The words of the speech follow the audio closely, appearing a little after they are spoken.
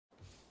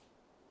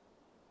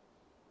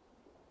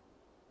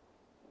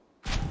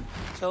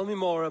Tell me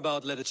more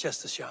about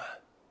Leicestershire.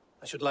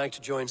 I should like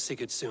to join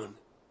Sigurd soon.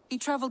 He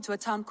traveled to a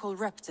town called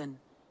Repton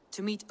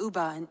to meet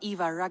Ubba and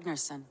Ivarr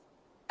Ragnarsson.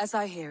 As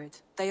I hear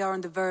it, they are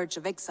on the verge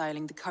of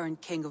exiling the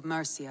current king of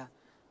Mercia,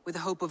 with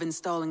the hope of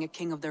installing a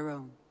king of their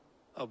own.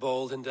 A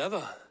bold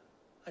endeavor.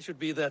 I should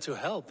be there to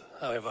help,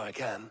 however I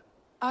can.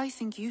 I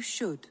think you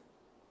should.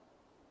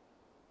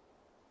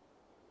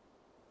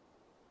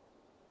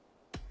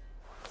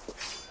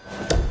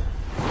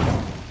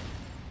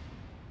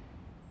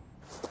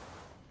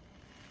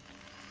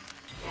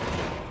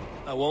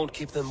 I won't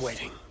keep them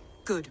waiting.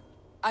 Good.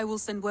 I will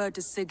send word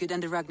to Sigurd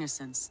and the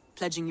Ragnarssons,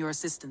 pledging your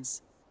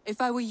assistance.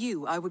 If I were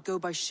you, I would go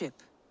by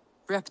ship.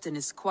 Repton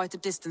is quite a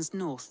distance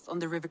north, on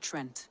the River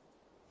Trent.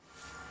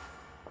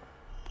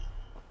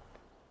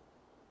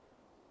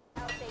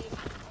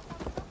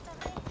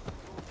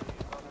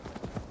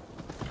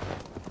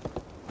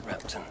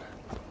 Repton.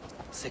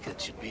 Sigurd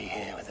should be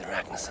here with the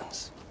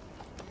Ragnarssons.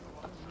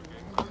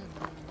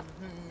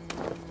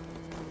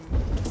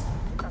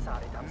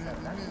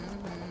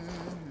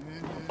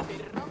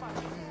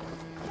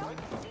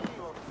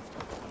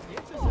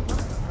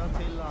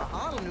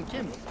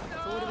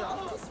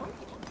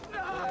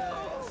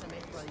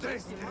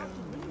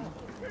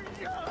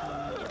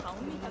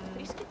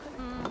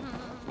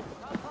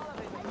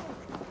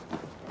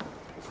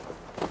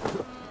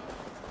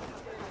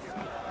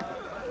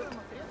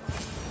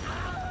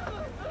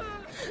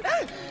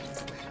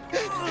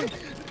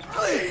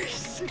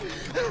 Please!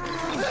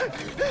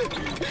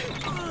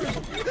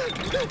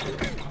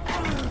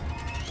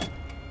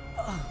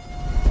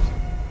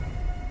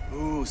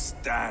 Who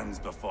stands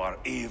before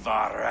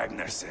Ivarr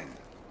Ragnarsson?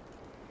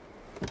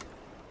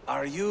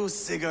 Are you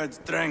Sigurd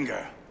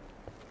Drenger?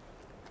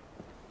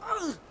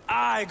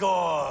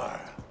 Igor!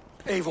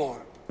 Eivor.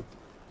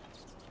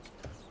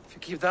 If you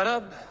keep that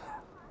up,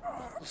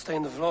 we'll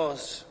stain the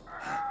floors.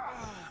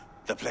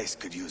 The place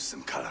could use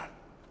some color.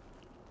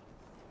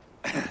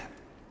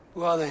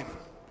 Who are they?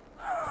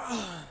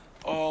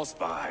 All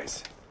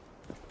spies.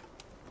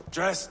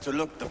 Dressed to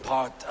look the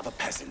part of a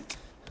peasant.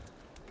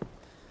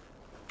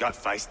 Got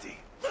feisty.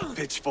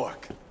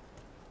 Pitchfork.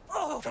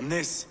 From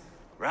this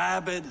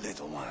rabid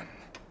little one.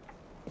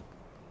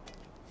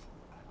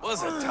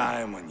 Was a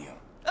time when you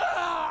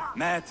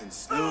met and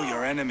slew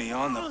your enemy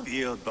on the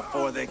field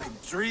before they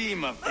could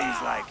dream of things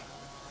like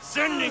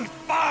sending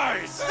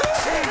spies!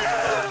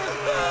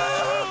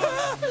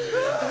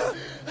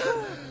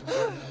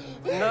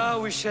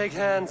 Now we shake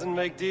hands and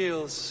make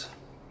deals.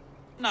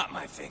 Not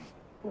my thing.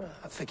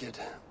 I figured.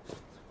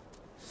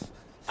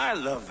 I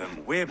love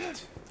them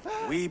whipped,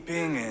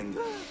 weeping, and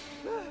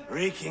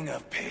reeking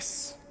of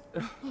piss.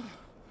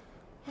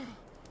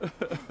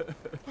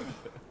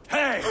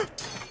 Hey!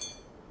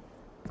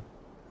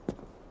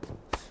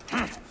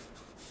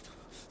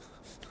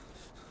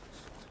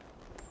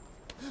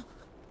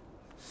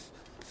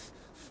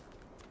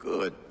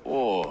 Good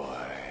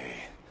boy.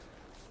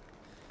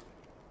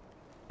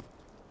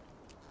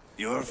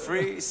 You're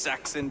free,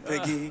 Saxon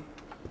piggy,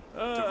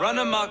 to run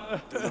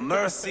amok through the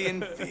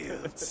Mercian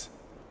fields.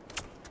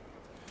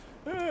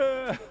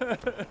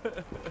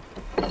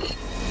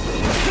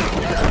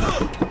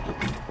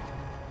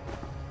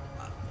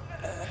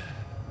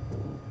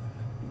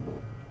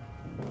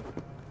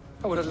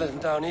 I would have let him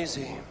down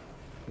easy.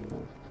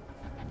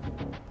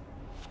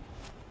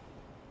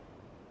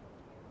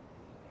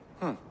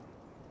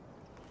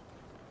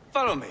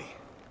 Follow me.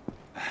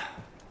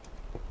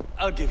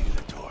 I'll give you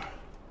the tour.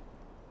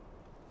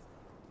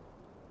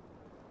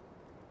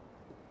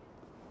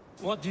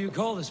 What do you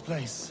call this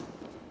place?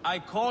 I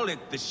call it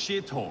the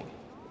shithole.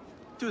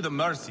 To the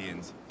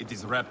Mercians, it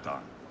is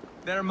Repton.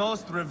 Their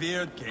most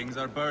revered kings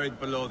are buried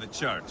below the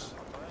church.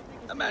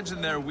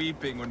 Imagine their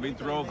weeping when we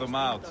drove them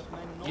out.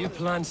 You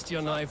plunged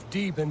your knife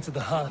deep into the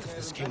heart of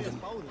this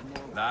kingdom.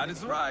 That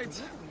is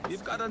right.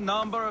 We've got a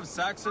number of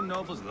Saxon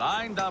nobles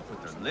lined up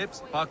with their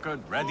lips puckered,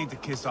 ready to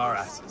kiss our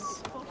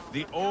asses.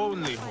 The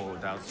only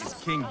holdout is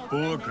King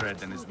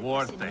Burgred and his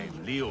war thane,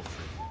 Leofrid.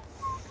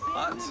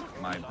 But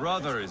my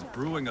brother is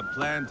brewing a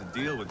plan to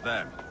deal with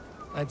them.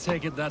 I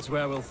take it that's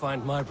where we'll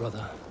find my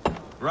brother.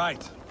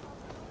 Right.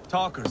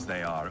 Talkers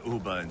they are,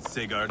 Ubba and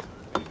Sigurd.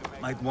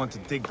 Might want to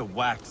dig the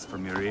wax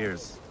from your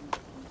ears.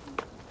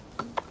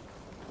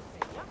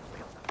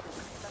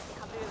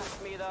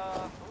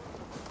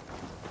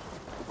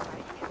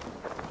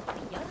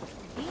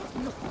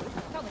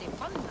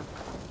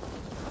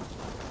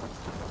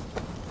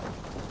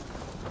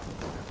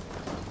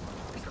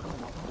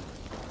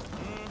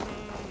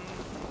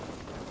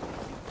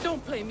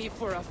 Don't play me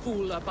for a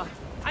fool, Ubba.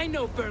 I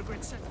know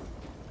Burgred said...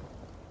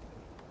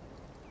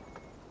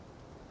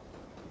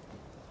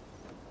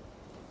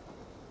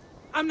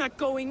 I'm not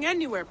going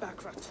anywhere,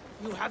 Backrot.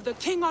 You have the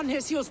king on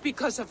his heels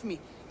because of me.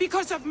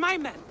 Because of my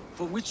men.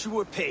 For which you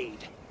were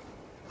paid.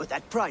 But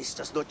that price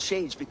does not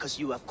change because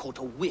you have caught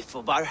a whiff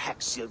of our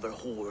Hacksilver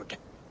hoard.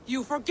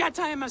 You forget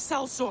I am a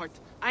sellsword.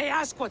 I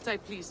ask what I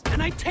please,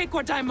 and I take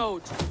what I'm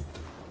owed.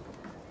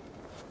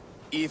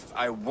 If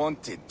I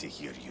wanted to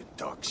hear you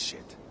talk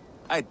shit,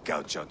 I'd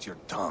gouge out your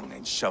tongue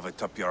and shove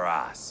it up your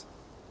ass.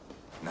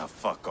 Now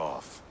fuck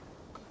off.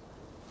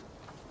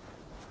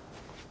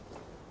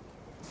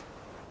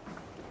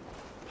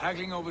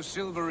 Haggling over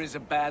silver is a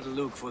bad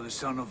look for the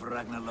son of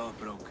Ragnar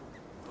Lothbrok.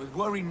 But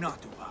worry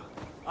not, Upa.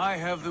 I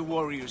have the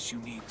warriors you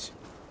need.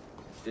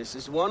 This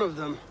is one of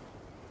them.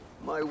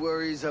 My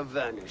worries have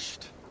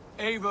vanished.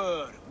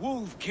 Eivor,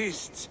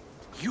 Wolf-Kissed,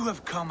 you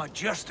have come at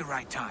just the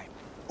right time.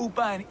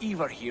 Upa and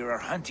Ivarr here are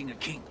hunting a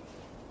king.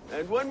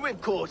 And when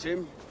we've caught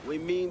him, we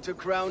mean to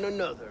crown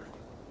another.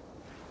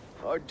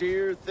 Our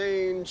dear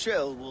Thane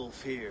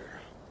Ceolwulf here.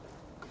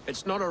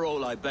 It's not a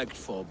role I begged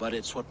for, but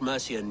it's what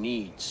Mercia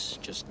needs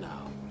just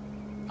now.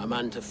 A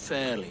man to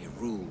fairly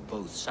rule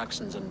both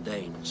Saxons and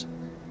Danes.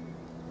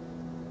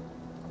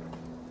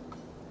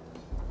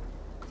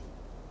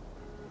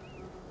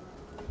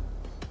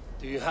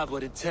 Do you have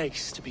what it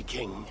takes to be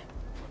king?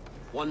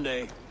 One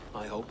day,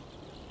 I hope.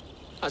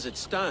 As it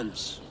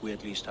stands, we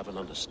at least have an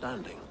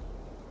understanding.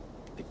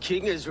 The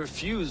king has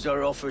refused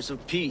our offers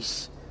of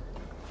peace.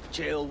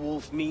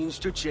 Ceolwulf means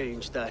to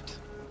change that.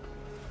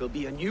 There'll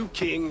be a new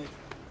king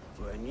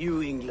for a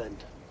new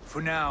England.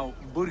 For now,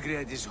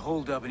 Burgred is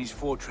holed up in his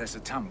fortress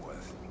at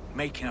Tamworth,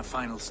 making a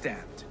final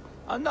stand.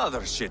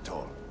 Another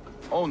shithole.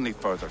 Only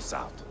further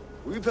south.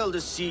 We've held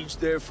a siege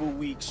there for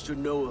weeks to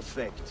no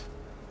effect.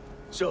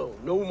 So,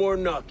 no more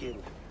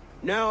knocking.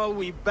 Now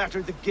we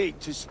batter the gate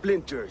to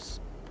splinters.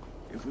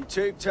 If we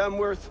take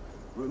Tamworth,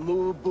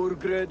 remove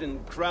Burgred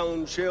and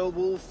crown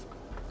Ceolwulf,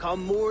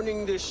 come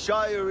morning the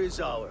Shire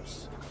is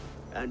ours.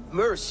 And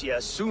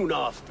Mercia soon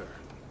after.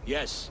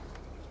 Yes,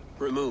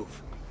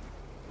 remove.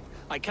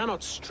 I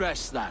cannot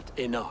stress that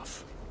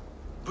enough.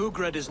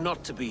 Burgred is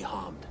not to be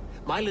harmed.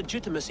 My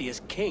legitimacy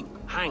as king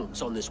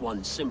hangs on this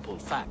one simple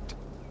fact.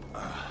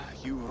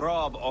 You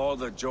rob all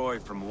the joy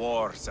from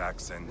war,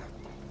 Saxon.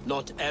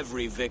 Not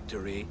every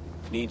victory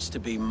needs to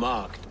be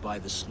marked by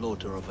the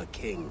slaughter of a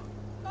king.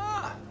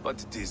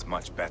 But it is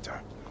much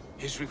better.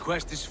 His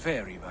request is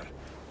fair, Ivarr,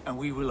 and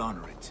we will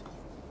honor it.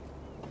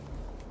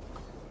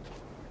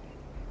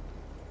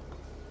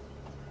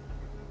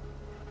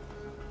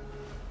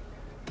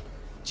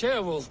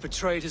 Ceolwulf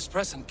betrayed his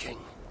present king.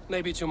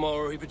 Maybe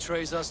tomorrow he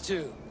betrays us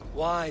too.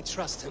 Why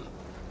trust him?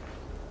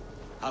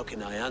 How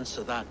can I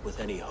answer that with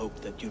any hope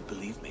that you'd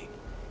believe me?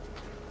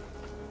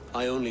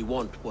 I only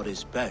want what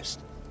is best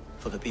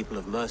for the people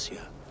of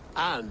Mercia.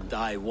 And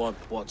I want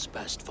what's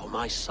best for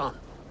my son.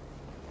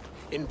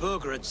 In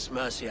Burgred's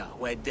Mercia,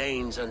 where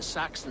Danes and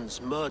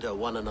Saxons murder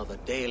one another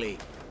daily,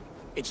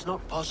 it's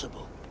not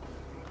possible.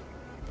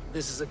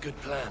 This is a good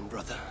plan,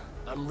 brother.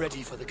 I'm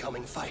ready for the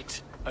coming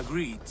fight.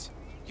 Agreed.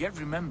 Yet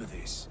remember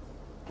this.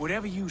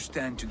 Whatever you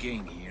stand to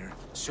gain here,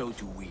 so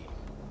do we.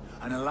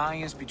 An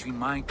alliance between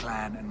my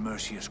clan and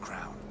Mercia's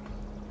crown.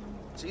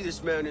 See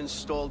this man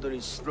installed on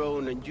his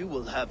throne and you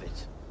will have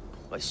it.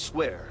 I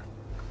swear.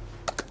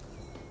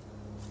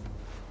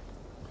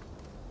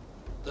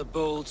 The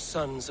bold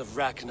sons of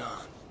Ragnar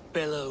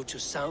bellow to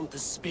sound the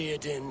spear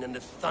din and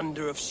the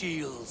thunder of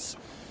shields.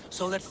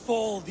 So let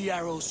fall the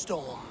arrow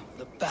storm.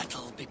 The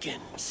battle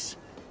begins.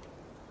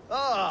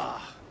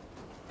 Ah!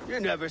 You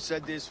never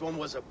said this one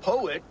was a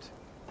poet.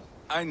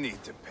 I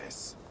need to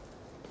piss.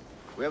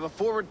 We have a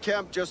forward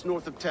camp just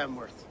north of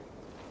Tamworth.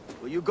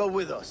 Will you go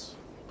with us?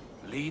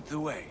 Lead the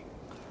way.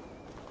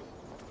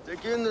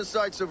 Take in the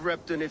sights of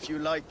Repton if you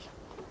like.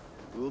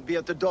 We will be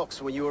at the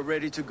docks when you are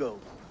ready to go.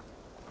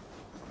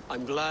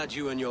 I'm glad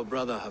you and your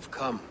brother have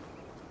come,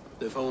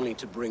 if only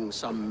to bring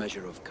some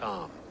measure of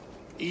calm.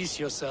 Ease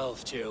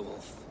yourself,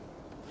 Ceolwulf.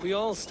 We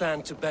all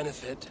stand to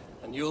benefit,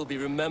 and you'll be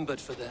remembered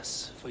for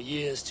this, for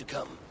years to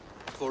come.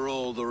 For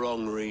all the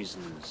wrong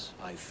reasons,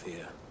 I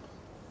fear.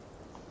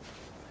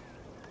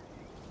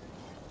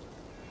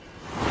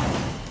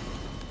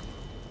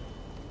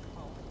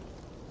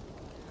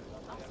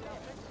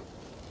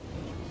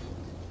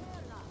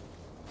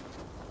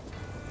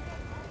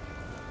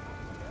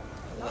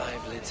 A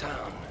lively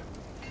town.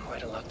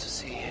 Quite a lot to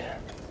see here.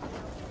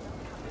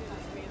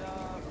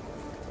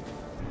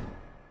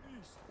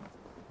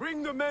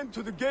 Bring the men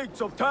to the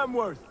gates of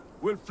Tamworth.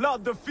 We'll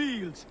flood the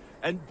fields,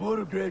 and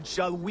Burgred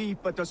shall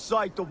weep at the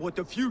sight of what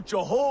the future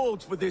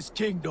holds for this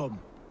kingdom.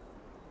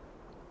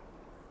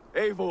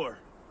 Eivor,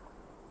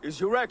 is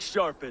your axe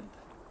sharpened?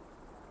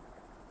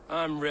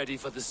 I'm ready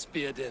for the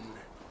spear din.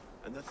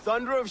 And the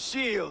thunder of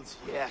shields,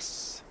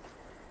 yes.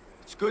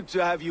 It's good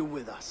to have you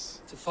with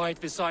us. To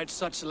fight beside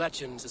such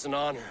legends is an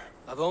honor.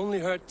 I've only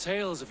heard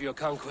tales of your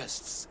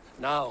conquests.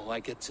 Now I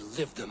get to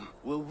live them.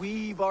 We'll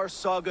weave our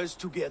sagas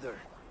together,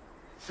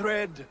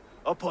 thread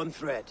upon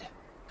thread.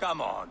 Come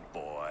on,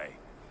 boy.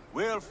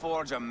 We'll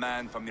forge a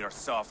man from your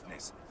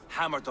softness,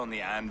 hammered on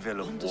the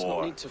anvil of One war. does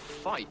not need to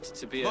fight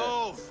to be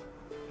Move!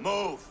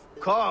 Move!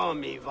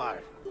 Calm, Ivarr.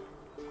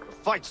 The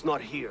fight's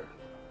not here.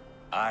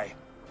 Aye.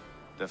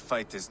 The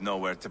fight is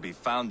nowhere to be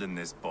found in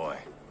this boy.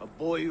 A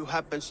boy who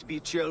happens to be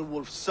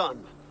Ceolwulf's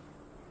son.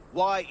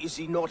 Why is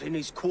he not in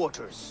his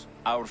quarters?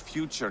 Our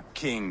future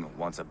king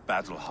wants a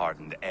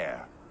battle-hardened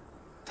heir.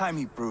 Time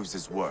he proves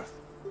his worth,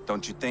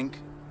 don't you think?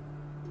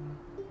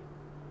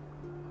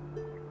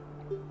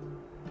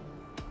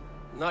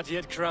 Not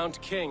yet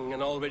crowned king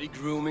and already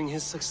grooming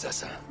his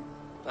successor.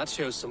 That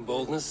shows some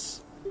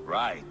boldness.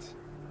 Right.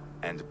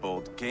 And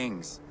bold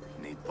kings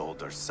need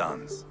bolder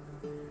sons.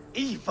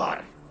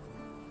 Ivarr!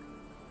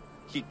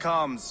 He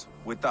comes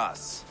with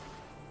us.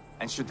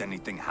 And should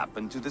anything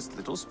happen to this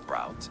little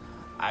sprout,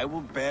 I will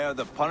bear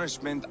the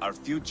punishment our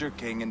future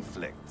king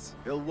inflicts.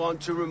 He'll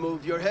want to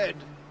remove your head.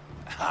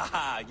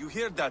 Haha, you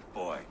hear that,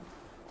 boy?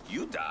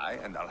 You die,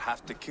 and I'll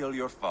have to kill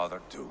your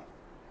father, too.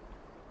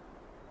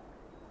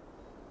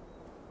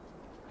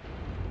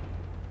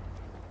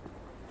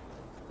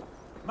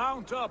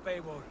 Mount up,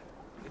 Eivor.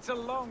 It's a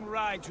long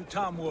ride to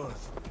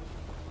Tamworth.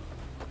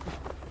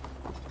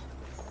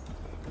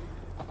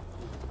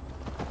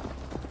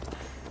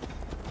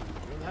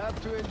 You'll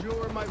have to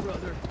endure, my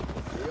brother.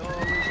 He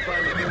always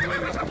finds new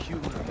ways to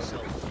humor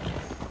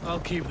himself. I'll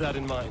keep that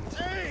in mind.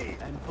 Hey!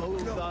 And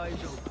both eyes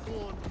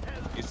open.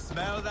 You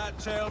smell that,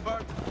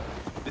 Trailbird?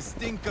 The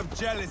stink of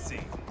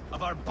jealousy,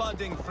 of our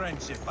budding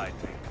friendship, I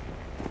think.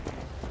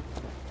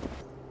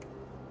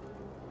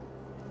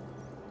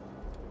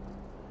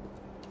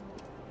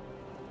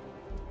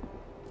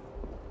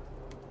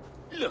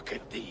 Look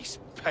at these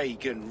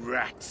pagan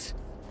rats.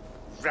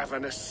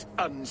 Ravenous,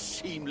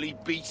 unseemly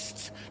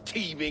beasts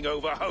teeming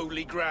over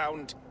holy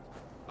ground.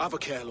 Have a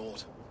care,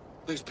 Lord.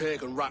 These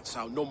pagan rats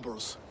outnumber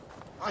us.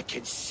 I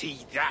can see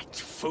that,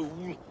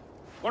 fool.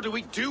 What do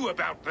we do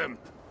about them?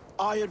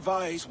 I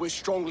advise we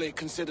strongly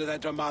consider their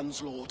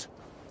demands, Lord.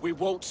 We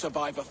won't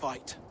survive a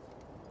fight.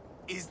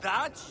 Is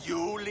that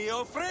you,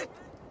 Leofrid?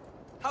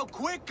 How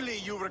quickly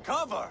you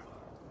recover!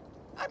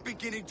 I'm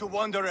beginning to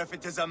wonder if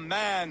it is a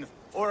man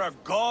or a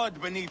god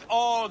beneath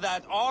all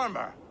that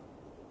armor.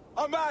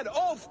 A man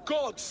of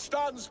God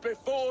stands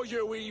before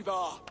you,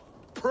 Ivarr.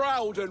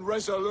 Proud and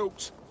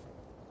resolute.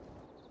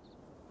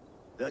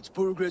 That's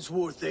Burgred's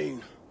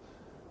Warthane.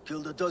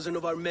 Killed a dozen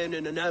of our men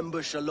in an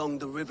ambush along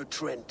the River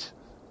Trent.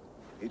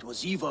 It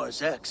was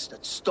Ivar's axe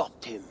that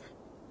stopped him.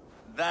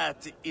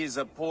 That is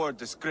a poor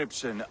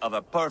description of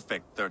a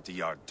perfect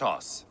 30-yard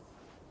toss.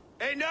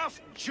 Enough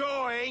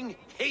jawing,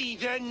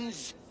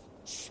 heathens!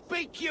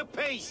 Speak your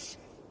piece!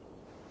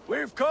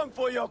 We've come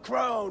for your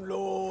crown,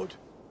 Lord.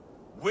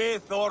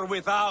 With or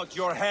without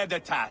your head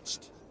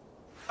attached.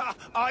 Ha,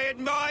 I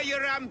admire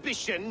your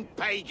ambition,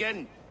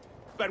 pagan.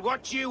 But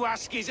what you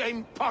ask is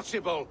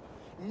impossible.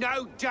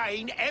 No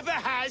Dane ever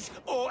has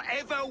or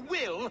ever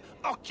will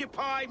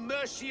occupy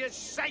Mercia's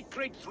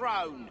sacred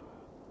throne.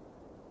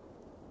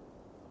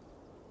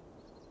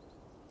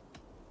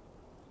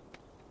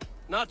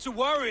 Not to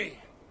worry.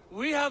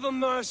 We have a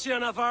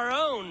Mercian of our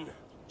own.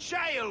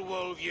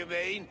 Jailwolf, you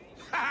mean?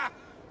 Ha!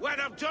 When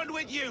I'm done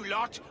with you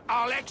lot,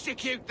 I'll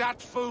execute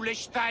that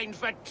foolish thing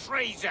for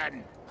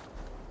treason.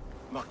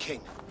 My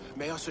king,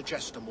 may I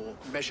suggest a more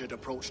measured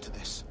approach to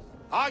this?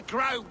 I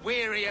grow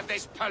weary of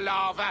this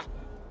palaver.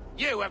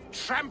 You have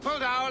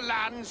trampled our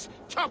lands,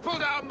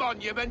 toppled our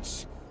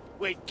monuments.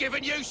 We've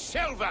given you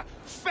silver,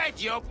 fed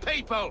your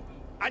people.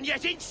 And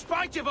yet in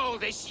spite of all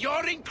this,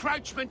 your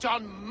encroachment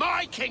on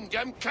my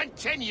kingdom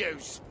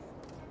continues.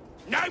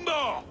 No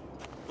more!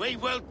 We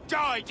will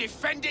die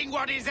defending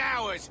what is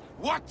ours,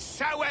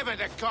 whatsoever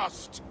the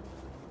cost.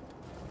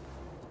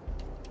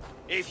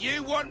 If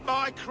you want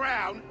my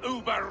crown,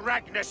 Uber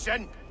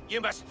Ragnarsson,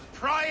 you must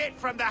pry it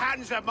from the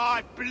hands of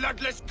my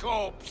bloodless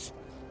corpse.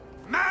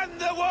 Man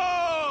the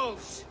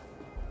walls!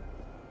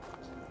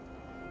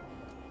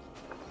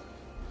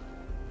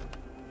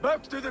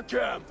 Back to the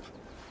camp.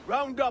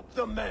 Round up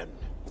the men.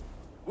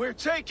 We're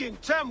taking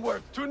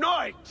Tamworth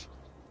tonight!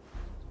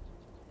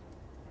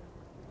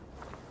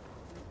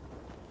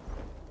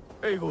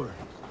 Eivor,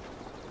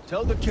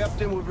 tell the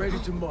captain we're ready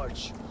to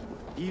march.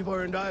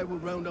 Ivarr and I will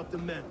round up the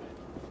men.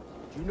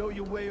 You know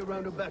your way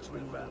around a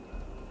battering ram.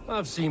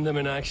 I've seen them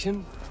in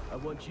action. I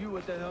want you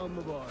at the helm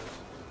of ours.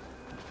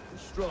 You're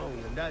strong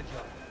and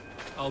agile.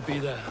 I'll be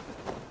there.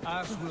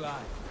 As will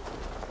I.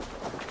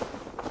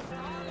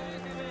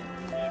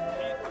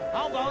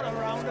 How about a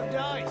round of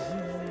dice?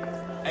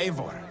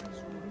 Eivor.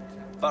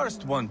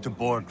 First one to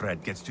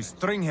Borgred gets to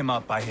string him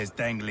up by his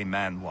dangly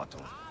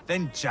man-wattle,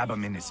 then jab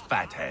him in his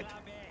fat head.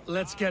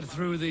 Let's get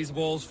through these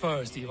walls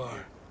first,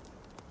 Ivarr.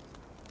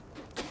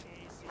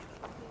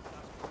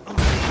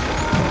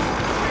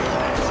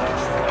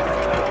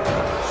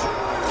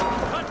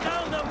 Cut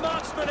down the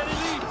marksmen and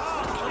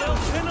elites, or they'll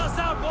pin us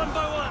out one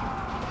by one.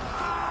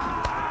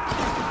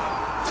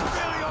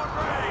 Fill your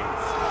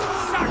brains!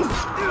 Such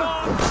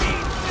Lord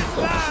needs this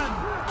land!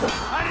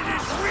 And it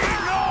is we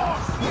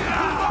Norse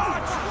who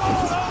march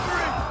all over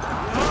it!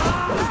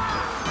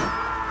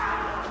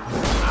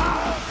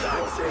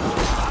 That's it!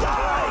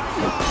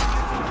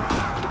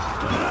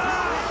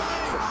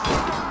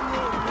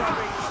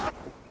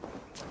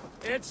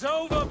 It's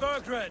over,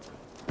 Burgred.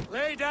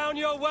 Lay down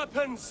your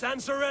weapons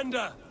and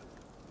surrender.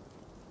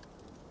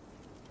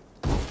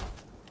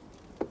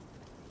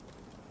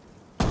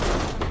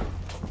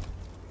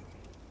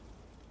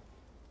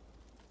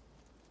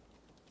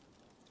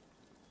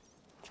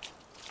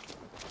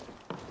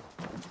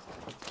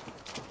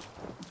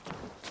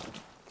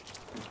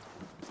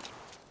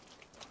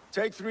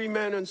 Take 3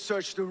 men and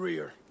search the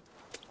rear.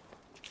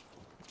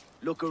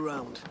 Look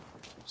around.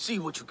 See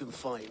what you can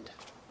find.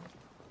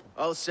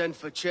 I'll send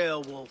for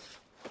Ceolwulf.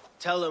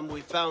 Tell him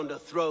we found a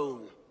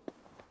throne.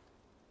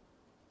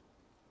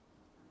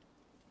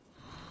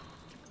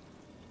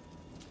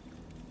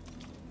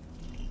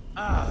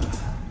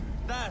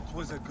 That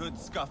was a good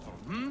scuffle,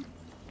 hmm?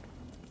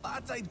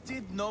 But I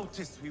did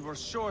notice we were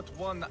short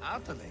one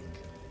Atheling.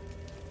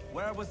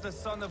 Where was the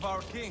son of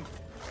our king?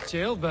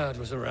 Ceolbad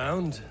was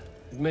around.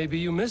 Maybe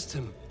you missed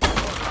him. Your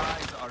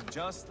eyes are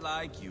just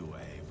like you,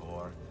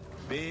 Eivor.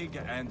 Big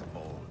and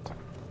bold.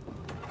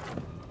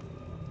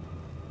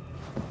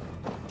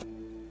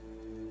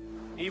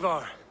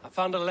 Ivarr, I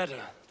found a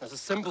letter. There's a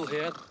symbol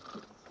here.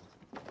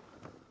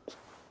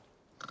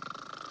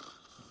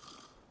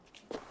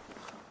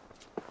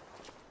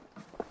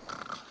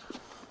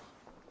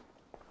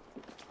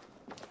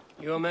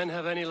 Your men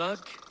have any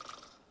luck?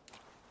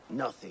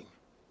 Nothing.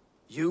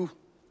 You?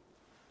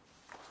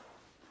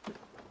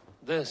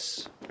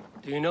 This.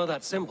 Do you know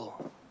that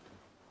symbol?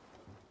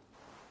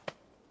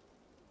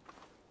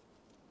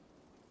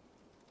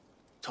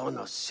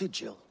 Tana's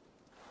sigil.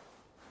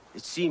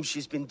 It seems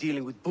she's been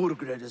dealing with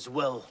Burgred as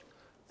well.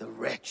 The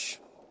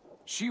wretch.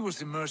 She was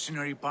the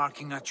mercenary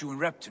barking at you in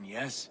Repton,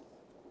 yes?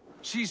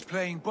 She's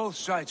playing both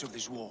sides of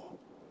this war.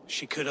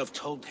 She could have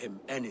told him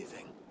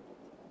anything.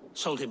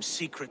 Told him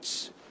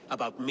secrets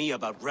about me,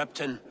 about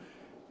Repton,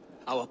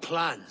 our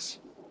plans.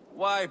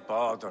 Why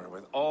bother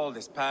with all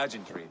this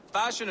pageantry?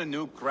 Fashion a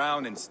new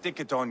crown and stick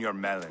it on your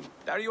melon.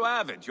 There you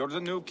have it, you're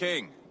the new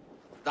king.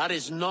 That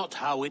is not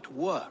how it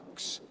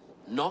works.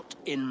 Not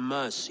in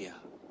Mercia.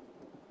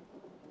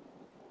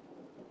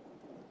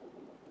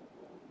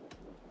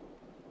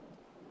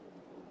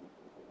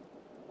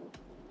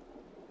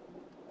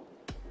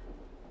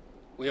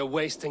 We are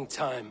wasting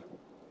time.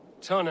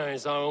 Tana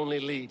is our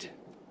only lead.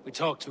 We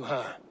talk to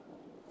her.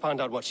 Find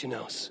out what she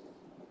knows.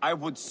 I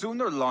would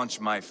sooner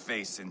launch my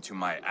face into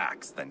my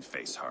axe than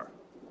face her.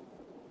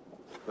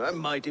 That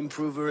might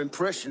improve her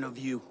impression of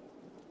you.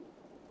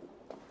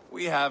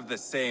 We have the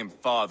same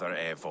father,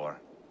 Eivor.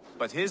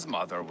 But his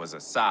mother was a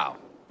sow.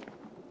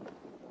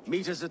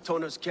 Meet us at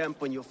Tana's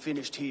camp when you're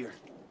finished here.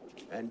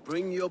 And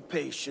bring your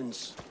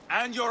patience.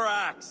 And your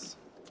axe!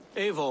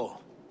 Eivor,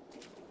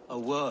 a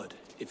word,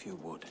 if you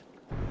would.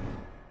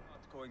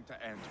 Not going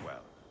to end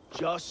well.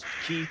 Just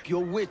keep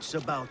your wits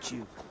about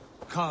you.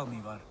 Calm,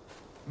 Ivarr.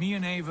 Me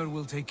and Eivor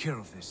will take care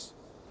of this.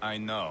 I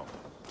know.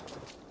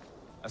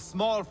 A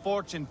small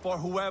fortune for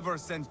whoever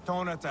sends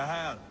Tona to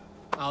hell.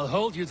 I'll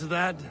hold you to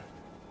that.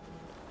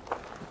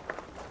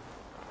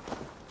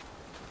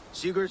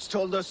 Sigurd's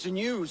told us the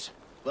news.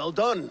 Well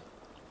done.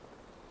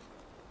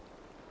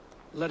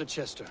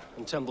 Leicester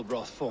and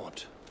Templebroth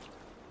fought.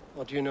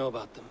 What do you know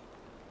about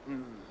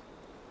them?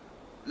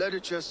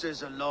 Leicester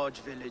is a large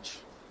village.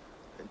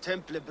 And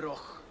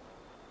Templebroch,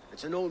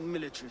 it's an old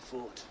military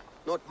fort.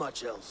 Not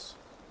much else.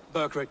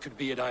 Burkred could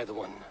be at either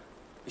one.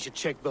 We should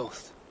check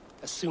both,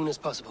 as soon as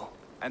possible.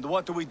 And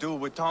what do we do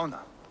with Tona?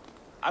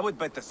 I would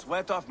bet the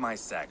sweat off my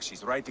sack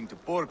she's writing to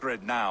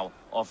Burgred now,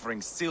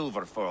 offering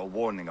silver for a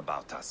warning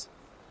about us.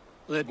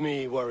 Let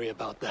me worry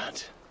about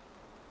that.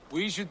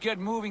 We should get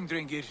moving,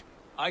 Dringir.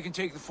 I can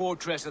take the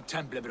fortress at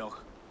Templebroch.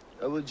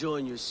 I will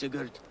join you,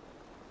 Sigurd.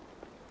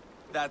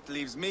 That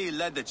leaves me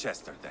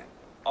Leicester then.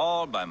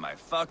 All by my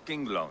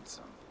fucking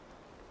lonesome.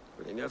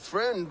 Bring a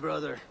friend,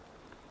 brother.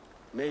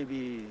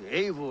 Maybe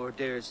Eivor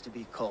dares to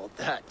be called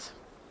that.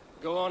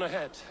 Go on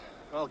ahead.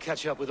 I'll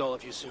catch up with all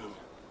of you soon.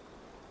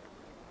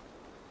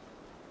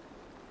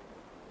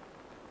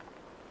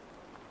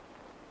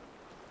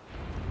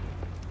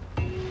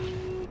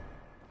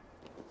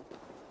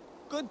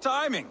 Good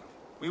timing.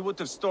 We would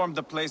have stormed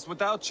the place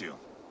without you.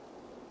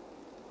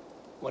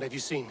 What have you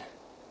seen?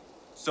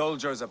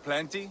 Soldiers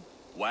aplenty,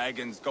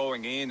 wagons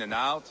going in and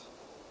out.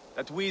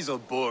 That weasel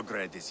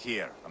Burgred is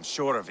here, I'm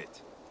sure of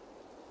it.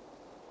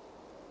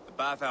 The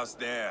bathhouse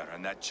there,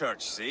 and that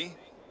church, see?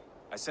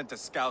 I sent a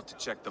scout to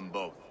check them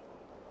both.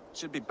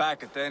 Should be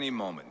back at any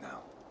moment now.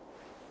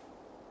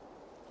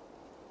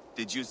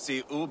 Did you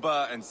see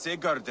Ubba and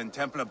Sigurd in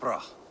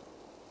Templebroch?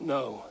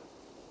 No.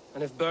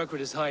 And if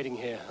Burkred is hiding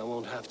here, I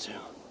won't have to.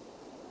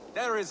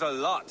 There is a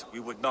lot we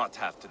would not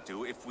have to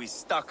do if we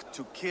stuck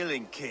to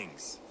killing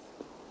kings.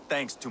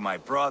 Thanks to my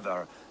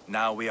brother,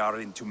 now we are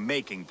into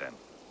making them.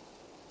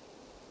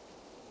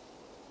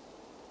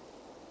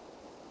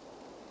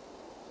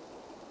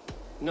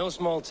 No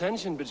small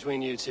tension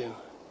between you two.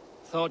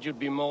 Thought you'd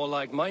be more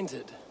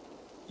like-minded.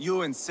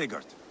 You and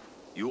Sigurd,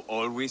 you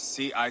always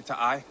see eye to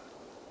eye?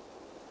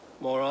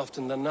 More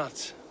often than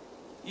not.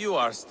 You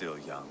are still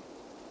young.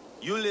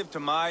 You live to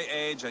my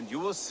age and you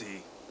will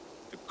see.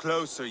 The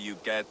closer you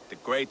get, the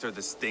greater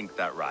the stink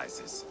that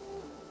rises.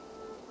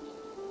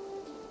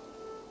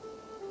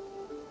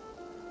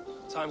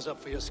 Time's up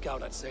for your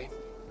scout, I'd say.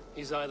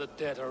 He's either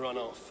dead or run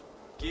off.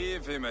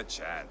 Give him a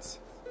chance.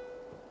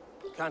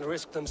 Can't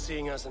risk them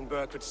seeing us and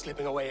Burkred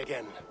slipping away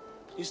again.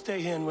 You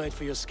stay here and wait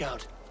for your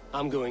scout.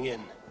 I'm going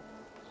in.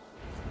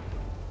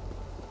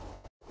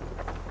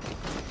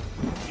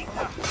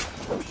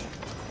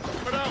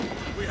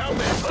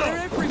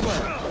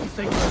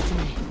 stay close to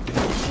me.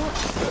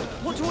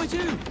 What do I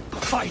do?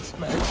 Fight,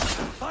 man.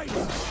 Fight!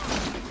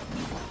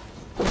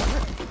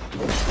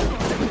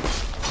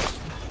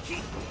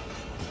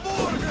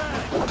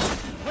 Borgred!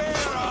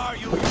 Where are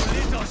you, you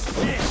little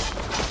shit?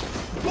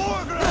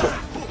 Borgred!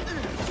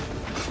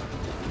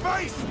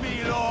 Face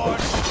me,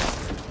 Lord!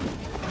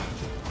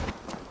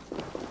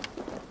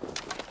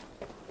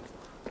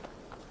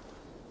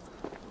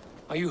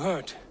 Are you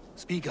hurt?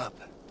 Speak up.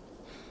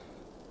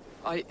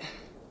 I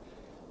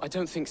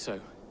don't think so.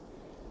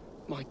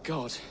 My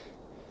God.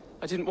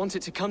 I didn't want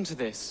it to come to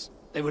this.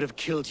 They would have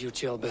killed you,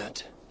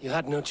 Gilbert. You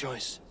had no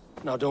choice.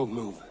 Now don't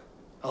move.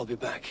 I'll be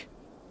back.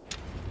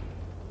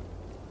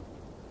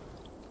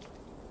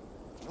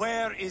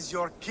 Where is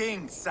your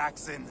king,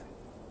 Saxon?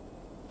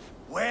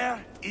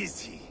 Where is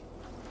he?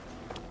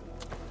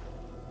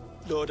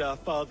 Lord our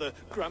Father,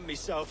 grant me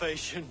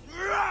salvation.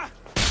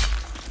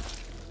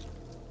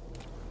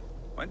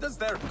 When does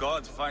their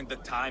god find the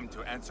time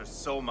to answer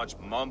so much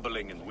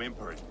mumbling and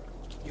whimpering?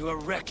 You are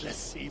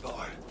reckless,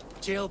 Ivarr.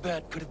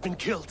 Jailbird could have been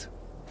killed.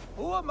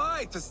 Who am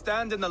I to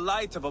stand in the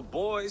light of a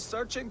boy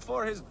searching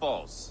for his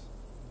balls?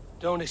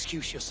 Don't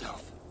excuse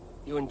yourself.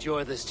 You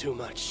enjoy this too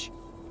much.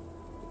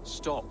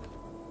 Stop.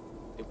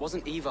 It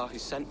wasn't Ivarr who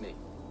sent me.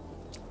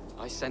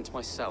 I sent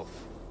myself.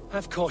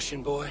 Have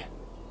caution, boy.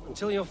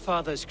 Until your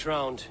father is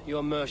crowned, you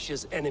are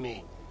Mercia's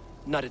enemy,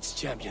 not its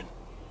champion.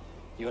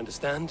 You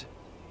understand?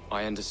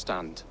 I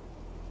understand.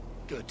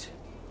 Good.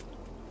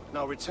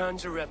 Now return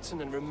to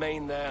Repton and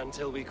remain there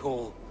until we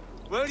call.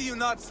 Will you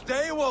not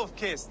stay,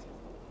 Wolf-Kissed?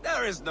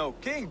 There is no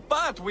king,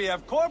 but we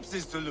have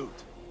corpses to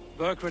loot.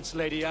 Burkred's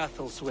Lady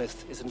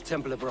Athelstwith is in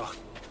Temple of Broth.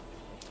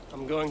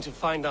 I'm going to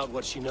find out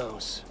what she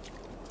knows.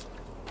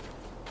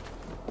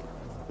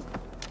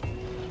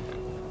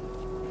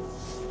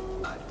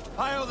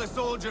 Pile the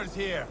soldiers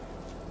here.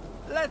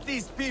 Let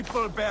these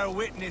people bear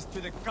witness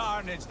to the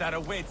carnage that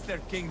awaits their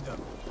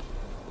kingdom.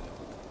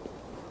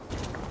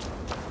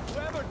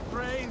 Whoever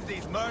trains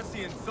these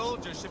Mercian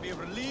soldiers should be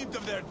relieved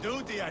of their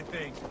duty, I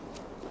think.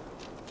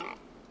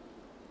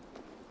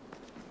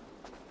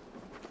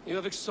 You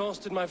have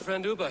exhausted my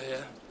friend Uba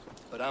here,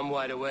 but I'm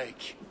wide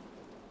awake.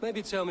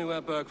 Maybe tell me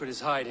where Burkred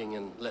is hiding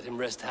and let him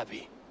rest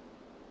happy.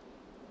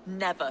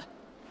 Never.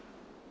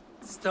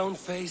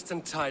 Stone-faced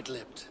and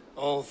tight-lipped.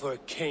 All for a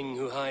king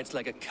who hides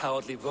like a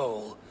cowardly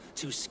vole,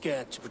 too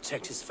scared to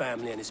protect his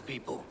family and his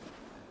people.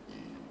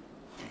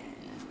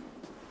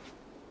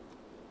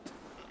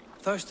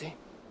 Thirsty?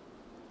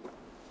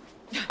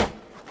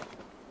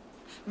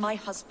 My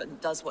husband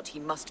does what he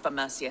must for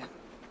Mercia.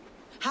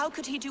 How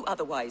could he do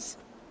otherwise,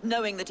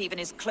 knowing that even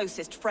his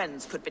closest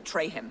friends could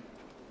betray him?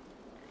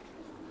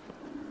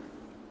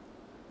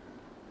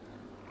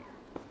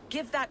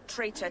 Give that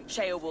traitor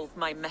Ceolwulf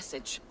my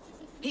message.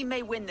 He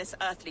may win this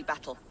earthly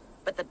battle,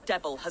 but the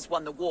devil has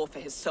won the war for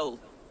his soul.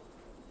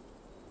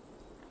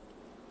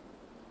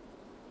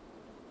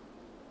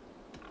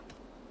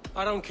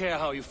 I don't care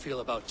how you feel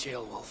about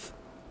Ceolwulf,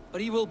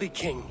 but he will be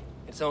king.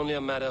 It's only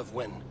a matter of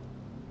when.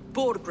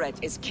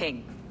 Borgred is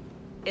king.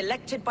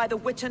 Elected by the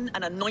Witan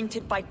and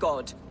anointed by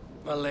God.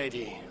 My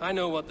lady, I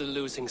know what the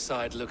losing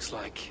side looks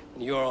like,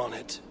 and you're on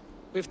it.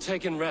 We've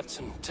taken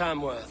Repton,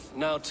 Tamworth,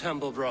 now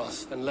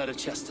Templebroth, and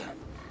Letterchester.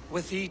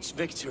 With each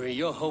victory,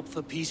 your hope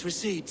for peace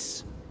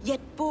recedes.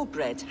 Yet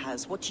Borgred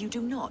has what you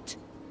do not.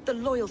 The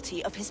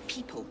loyalty of his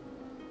people.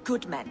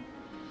 Good men.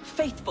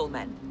 Faithful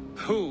men.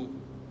 Who?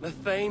 The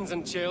Thanes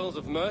and Churls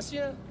of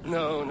Mercia?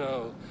 No,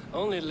 no.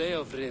 Only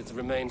Leofrith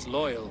remains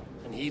loyal,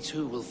 and he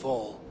too will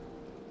fall.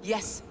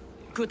 Yes,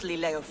 goodly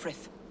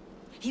Leofrith.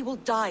 He will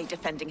die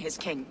defending his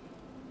king.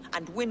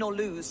 And win or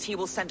lose, he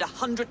will send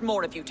 100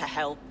 more of you to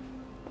hell.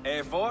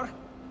 Eivor,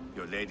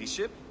 your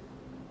ladyship?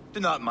 Do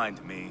not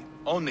mind me.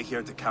 Only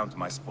here to count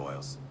my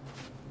spoils.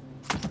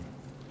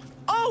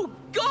 Oh,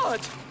 God!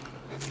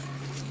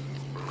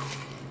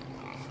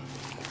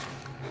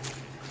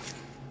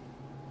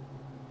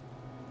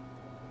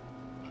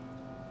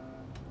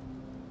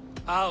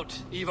 Out,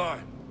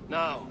 Ivarr.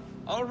 Now.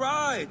 All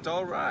right,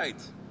 all right.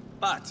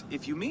 But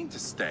if you mean to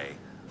stay,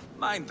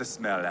 mind the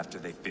smell after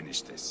they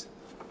finish this.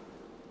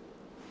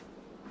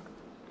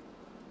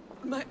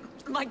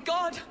 My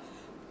God!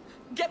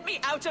 Get me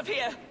out of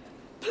here!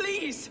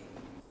 Please!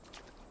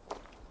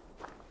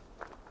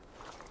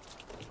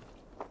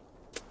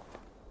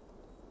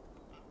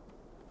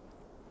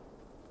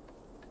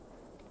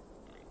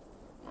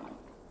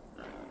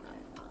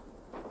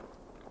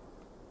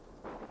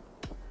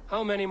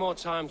 How many more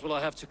times will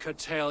I have to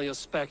curtail your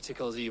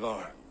spectacles,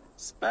 Ivarr?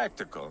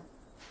 Spectacle?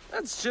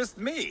 That's just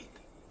me.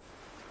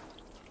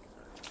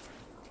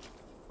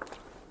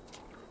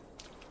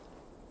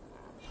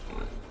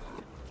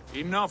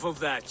 Enough of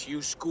that,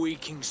 you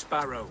squeaking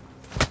sparrow.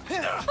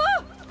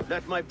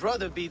 Let my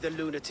brother be the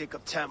lunatic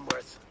of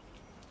Tamworth.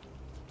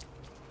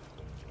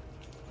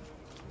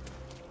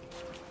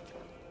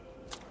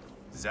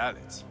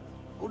 Zealots?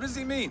 Who does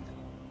he mean?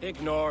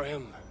 Ignore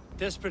him.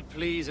 Desperate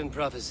pleas and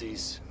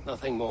prophecies.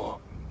 Nothing more.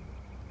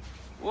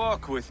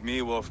 Walk with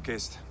me,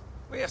 Wolf-Kissed.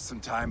 We have some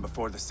time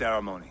before the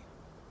ceremony.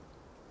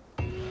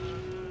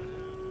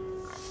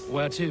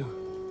 Where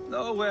to?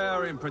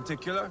 Nowhere in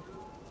particular.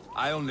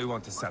 I only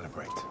want to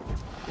celebrate.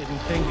 Didn't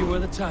think you were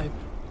the type.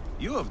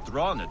 You have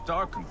drawn a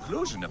dark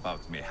conclusion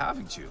about me,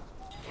 haven't you?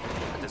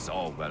 That is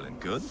all well and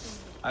good.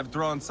 I've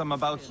drawn some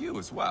about you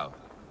as well.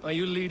 Are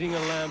you leading a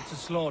lamb to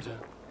slaughter?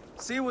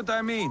 See what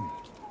I mean?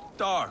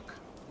 Dark.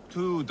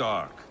 Too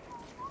dark.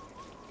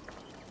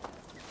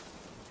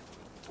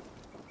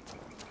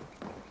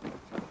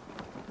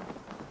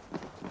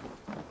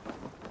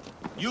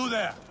 You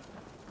there!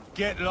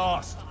 Get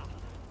lost!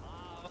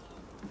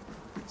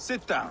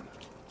 Sit down.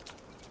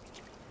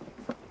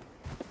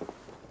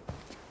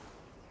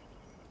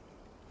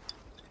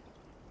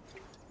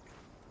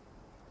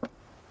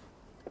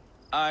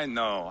 I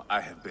know I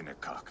have been a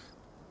cock,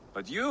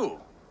 but you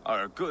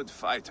are a good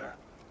fighter.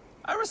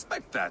 I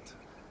respect that.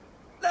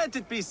 Let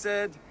it be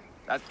said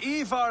that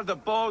Ivarr the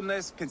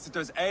Boneless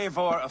considers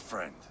Eivor a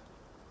friend.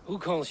 Who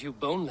calls you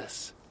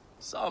boneless?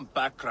 Some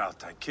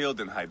backrout I killed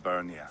in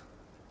Hibernia.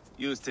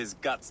 Used his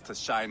guts to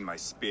shine my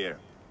spear.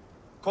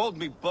 Called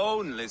me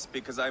boneless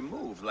because I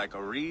move like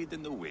a reed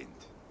in the wind.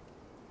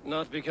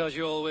 Not because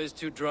you're always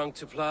too drunk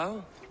to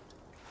plow?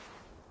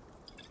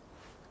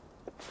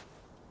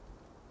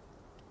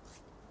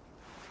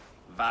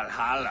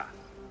 Valhalla.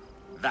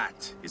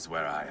 That is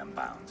where I am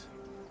bound.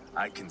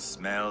 I can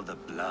smell the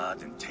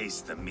blood and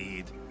taste the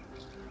mead.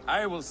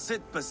 I will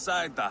sit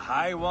beside the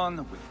High One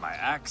with my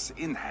axe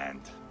in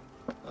hand.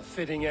 A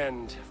fitting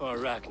end for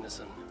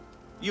Ragnarsson.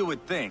 You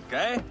would think,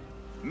 eh?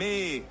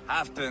 Me,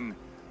 Halfdan,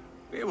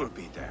 we will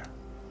be there.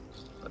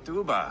 But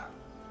Ubba...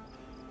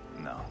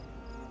 no.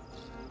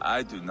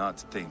 I do not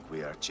think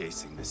we are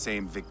chasing the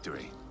same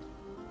victory.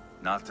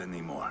 Not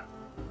anymore.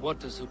 What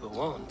does Ubba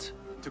want?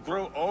 To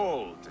grow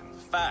old and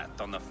fat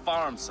on a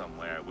farm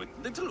somewhere with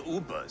little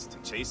Ubbas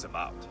to chase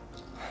about.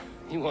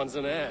 He wants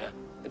an heir.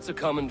 It's a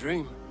common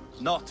dream.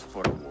 Not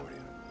for a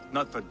warrior.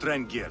 Not for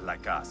Drengir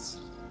like us.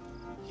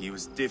 He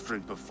was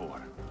different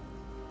before.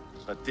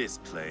 But this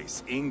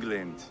place,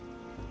 England,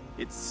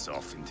 it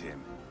softened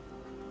him.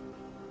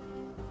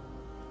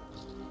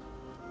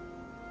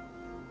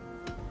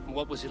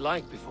 What was he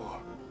like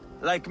before?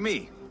 Like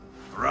me.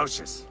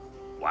 Ferocious.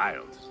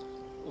 Wild.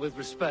 With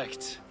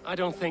respect, I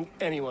don't think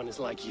anyone is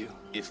like you.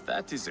 If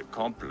that is a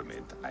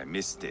compliment, I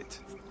missed it.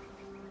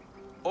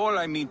 All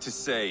I mean to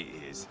say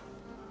is,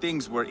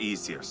 things were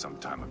easier some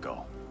time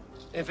ago.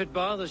 If it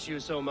bothers you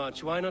so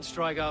much, why not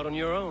strike out on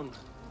your own?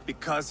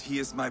 Because he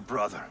is my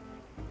brother.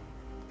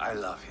 I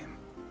love him.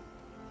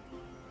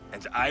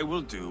 And I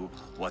will do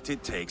what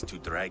it takes to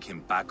drag him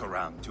back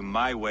around to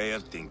my way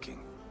of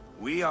thinking.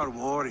 We are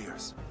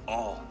warriors,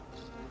 all.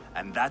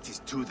 And that is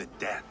to the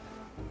death.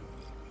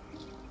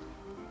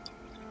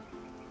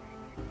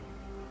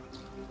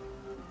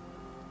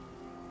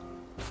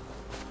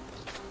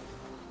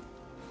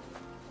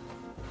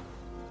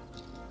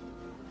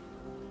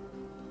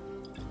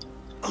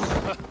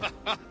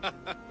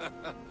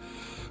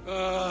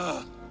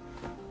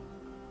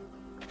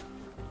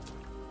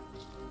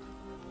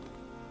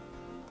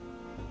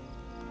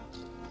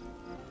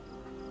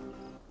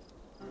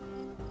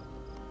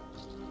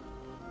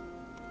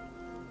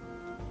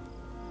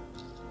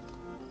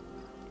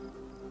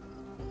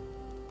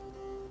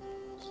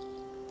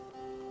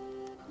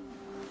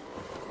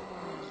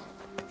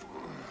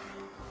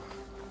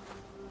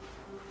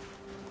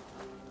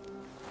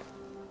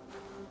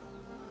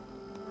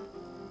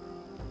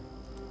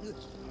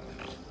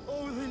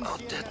 I'll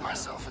dead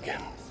myself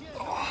again.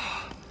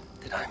 Oh,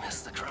 did I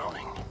miss the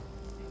drowning?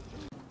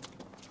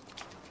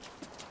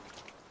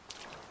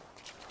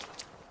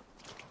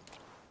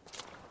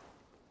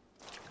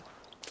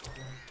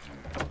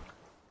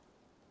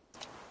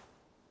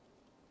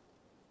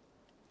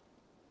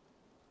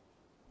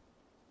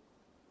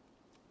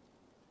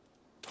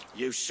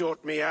 You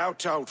sought me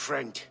out, old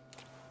friend.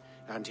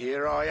 And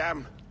here I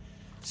am,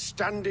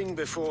 standing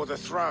before the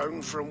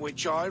throne from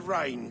which I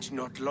reigned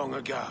not long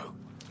ago.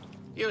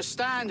 You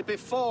stand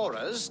before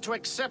us to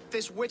accept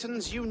this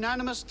Witten's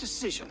unanimous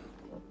decision.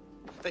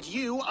 That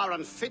you are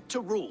unfit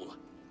to rule,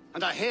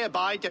 and are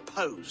hereby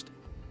deposed.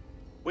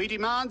 We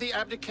demand the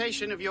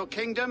abdication of your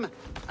kingdom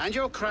and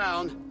your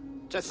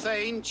crown to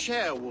Thane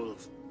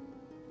Chairwolf.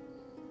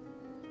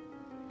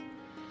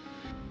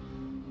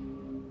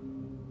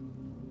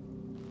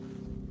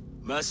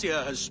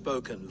 Mercia has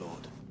spoken,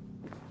 Lord.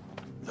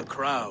 The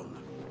crown.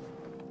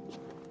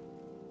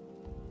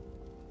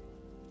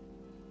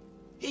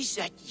 Is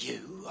that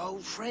you,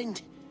 old friend?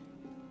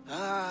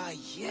 Ah,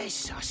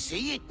 yes, I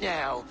see it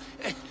now.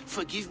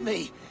 Forgive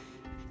me.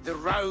 The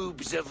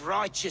robes of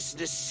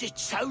righteousness sit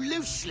so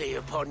loosely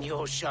upon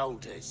your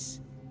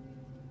shoulders.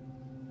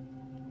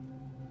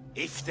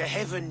 If the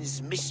heavens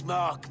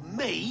mismark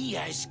me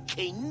as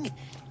king,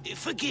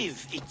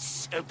 forgive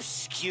its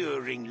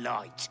obscuring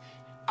light.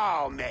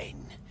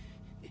 Amen.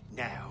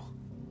 Now,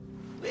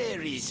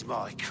 where is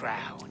my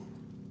crown?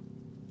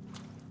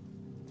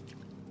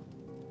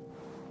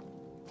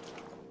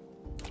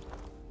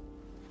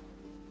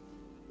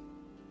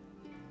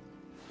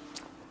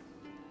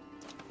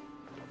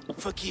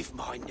 Forgive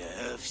my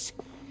nerves.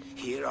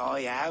 Here I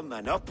am,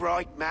 an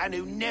upright man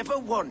who never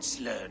once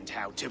learned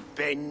how to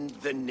bend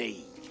the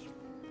knee.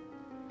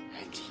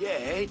 And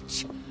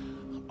yet,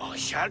 I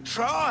shall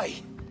try.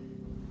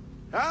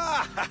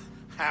 Ah,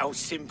 how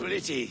simple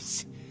it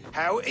is.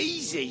 How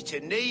easy to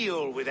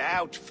kneel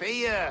without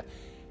fear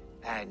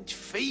and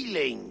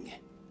feeling.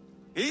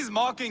 He's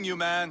mocking you,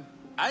 man.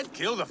 I'd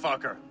kill the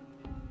fucker.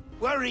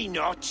 Worry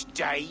not,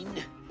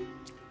 Dane.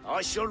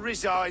 I shall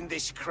resign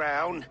this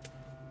crown,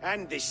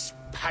 and this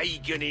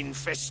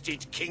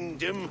pagan-infested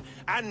kingdom,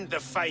 and the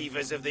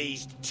favors of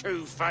these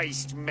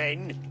two-faced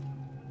men.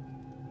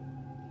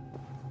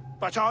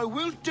 But I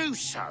will do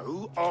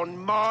so on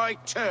my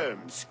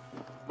terms.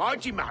 My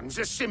demands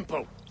are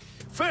simple.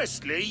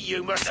 Firstly,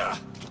 you must...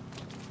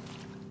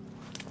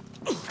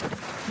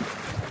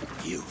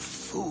 You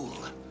fool.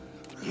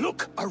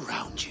 Look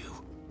around you.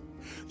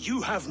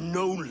 You have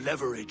no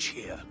leverage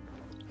here.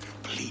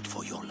 Plead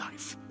for your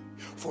life,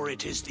 for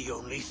it is the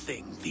only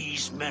thing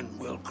these men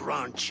will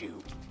grant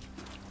you.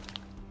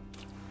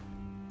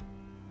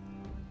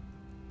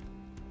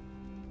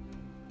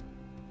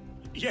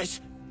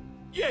 Yes,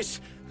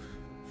 yes.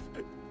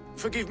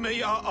 Forgive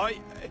me, I...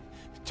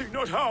 Do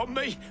not harm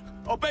me.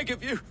 I beg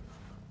of you.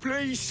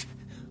 Please.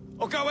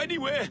 I'll go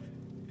anywhere.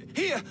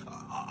 Here.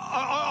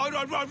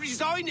 I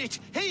resign it.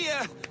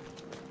 Here.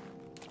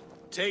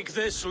 Take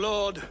this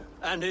lord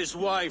and his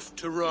wife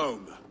to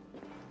Rome.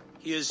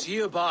 He is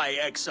hereby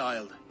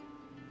exiled,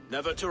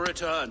 never to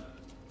return.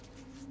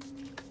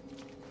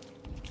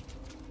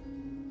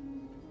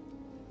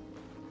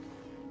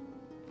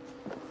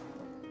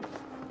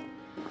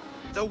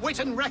 The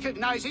Witan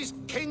recognizes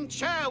King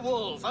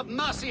Ceolwulf of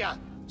Mercia,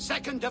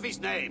 second of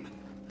his name.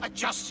 A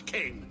just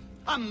king,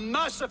 a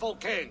merciful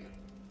king.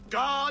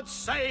 God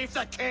save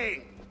the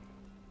king!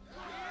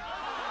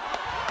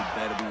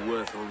 Better be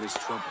worth all this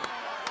trouble.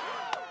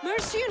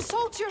 Mercian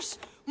soldiers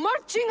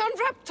marching on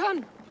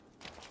Repton!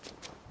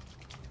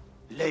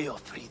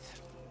 Leofrid.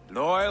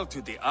 Loyal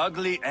to the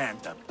ugly and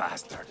the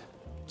bastard.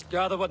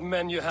 Gather what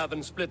men you have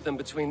and split them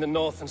between the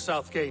north and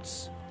south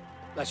gates.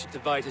 That should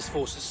divide his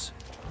forces.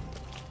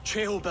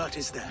 Ceolbert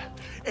is there.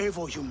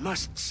 Eivor, you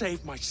must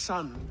save my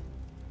son.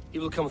 He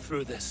will come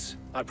through this,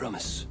 I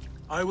promise.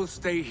 I will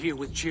stay here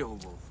with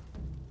Ceolwulf.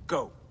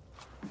 Go.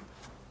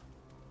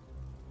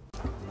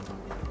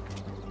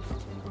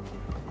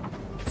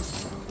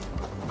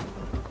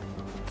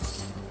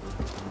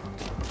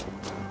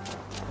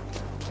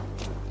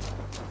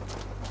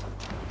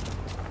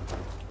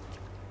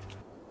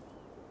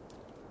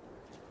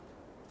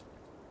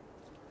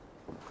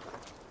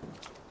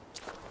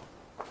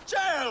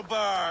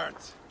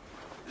 Ceolbert!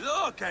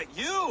 Look at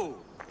you!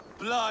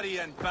 Bloody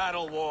and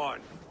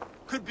battle-worn.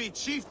 Could be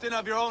chieftain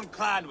of your own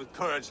clan with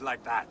courage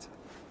like that.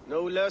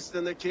 No less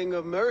than the King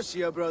of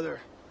Mercia, brother.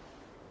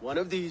 One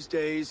of these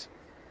days.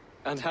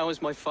 And how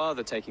is my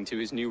father taking to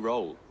his new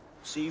role?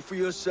 See for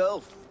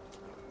yourself.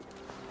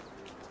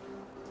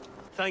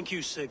 Thank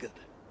you, Sigurd.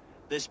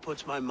 This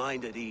puts my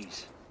mind at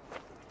ease.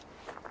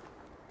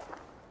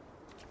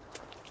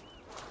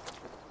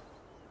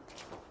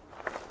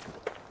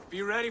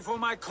 Be ready for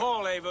my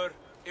call, Eivor.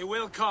 It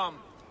will come.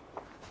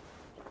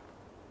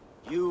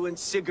 You and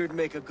Sigurd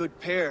make a good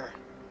pair.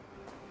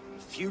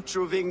 The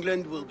future of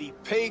England will be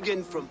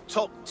pagan from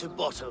top to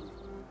bottom.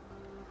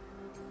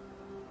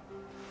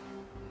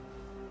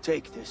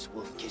 Take this,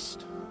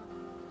 Wolf-Kissed,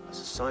 as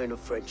a sign of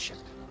friendship.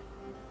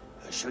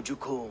 Should you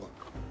call,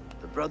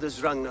 the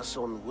brothers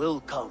Ragnarsson will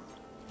come.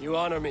 You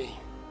honor me,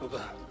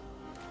 Ubba.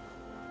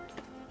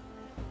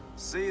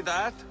 See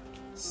that?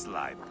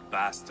 Sly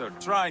bastard,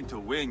 trying to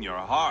win your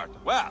heart.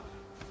 Well,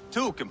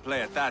 two can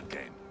play at that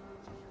game.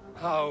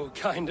 How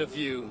kind of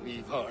you,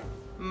 Ivarr.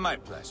 My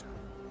pleasure.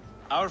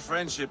 Our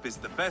friendship is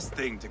the best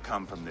thing to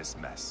come from this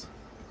mess.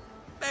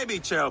 Maybe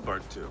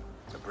Ceolbert too,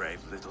 a brave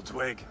little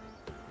twig.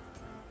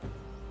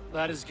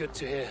 That is good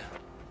to hear.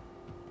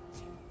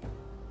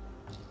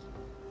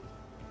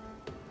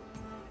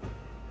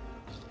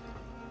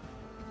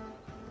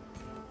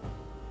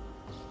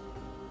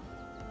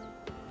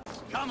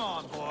 Come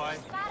on, boy.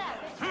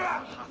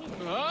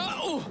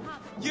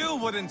 You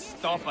wouldn't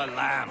stop a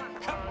lamb.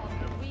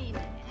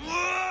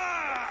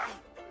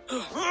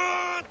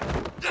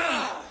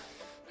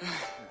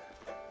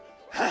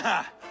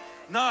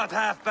 Not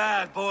half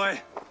bad, boy.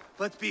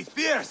 But be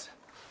fierce,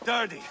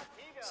 dirty.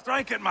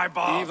 Strike at my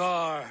balls.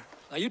 Ivarr,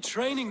 are you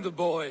training the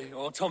boy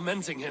or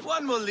tormenting him?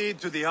 One will lead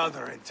to the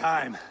other in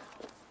time.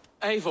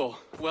 Eivor,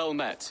 well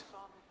met.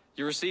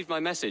 You received my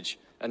message,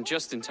 and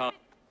just in time.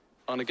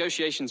 Our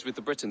negotiations with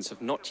the Britons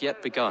have not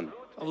yet begun.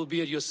 I will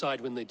be at your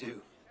side when they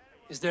do.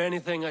 Is there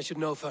anything I should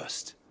know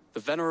first?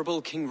 The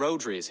venerable King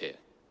Rodri is here.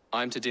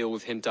 I'm to deal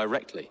with him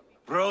directly.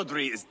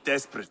 Rodri is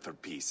desperate for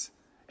peace,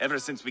 ever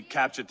since we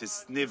captured his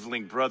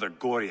sniveling brother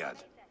Goriad.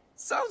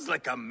 Sounds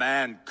like a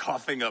man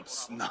coughing up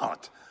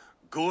snot.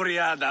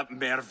 Goriad ap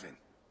Mervin.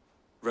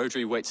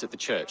 Rodri waits at the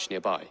church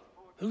nearby.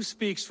 Who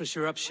speaks for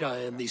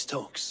Shropshire in these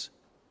talks?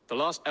 The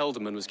last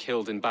alderman was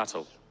killed in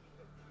battle.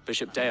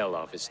 Bishop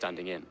Deolav is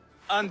standing in.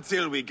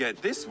 Until we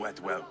get this wet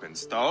whelp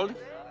installed.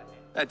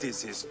 That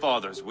is his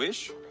father's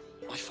wish.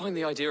 I find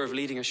the idea of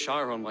leading a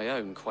shire on my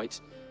own quite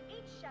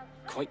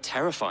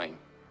terrifying.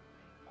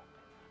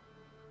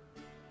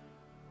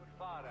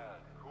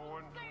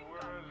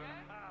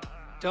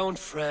 Don't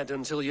fret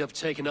until you have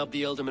taken up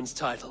the Ealdorman's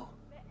title.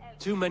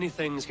 Too many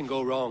things can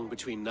go wrong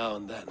between now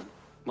and then.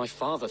 My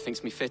father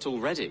thinks me fit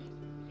already.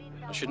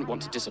 I shouldn't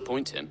want to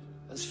disappoint him.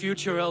 As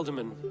future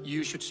Ealdorman,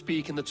 you should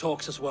speak in the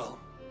talks as well.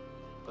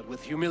 But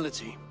with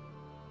humility.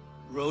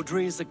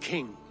 Rhodri is the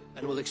king,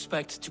 and will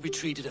expect to be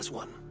treated as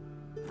one.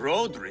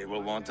 Rhodri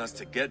will want us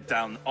to get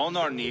down on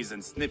our knees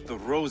and sniff the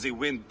rosy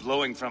wind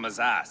blowing from his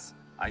ass.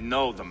 I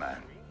know the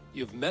man.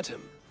 You've met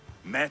him?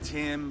 Met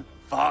him,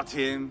 fought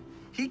him.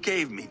 He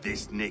gave me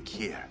this nick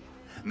here.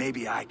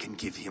 Maybe I can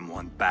give him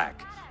one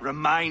back.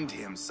 Remind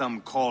him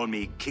some call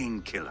me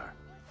King Killer.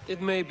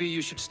 It may be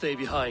you should stay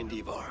behind,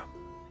 Ivarr.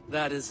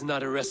 That is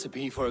not a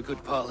recipe for a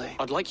good parley.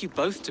 I'd like you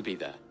both to be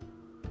there.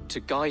 To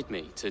guide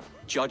me, to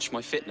judge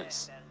my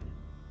fitness.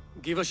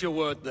 Give us your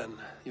word, then.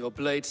 Your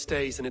blade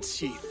stays in its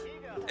sheath.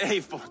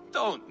 Eivor,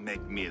 don't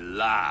make me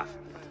laugh.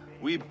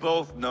 We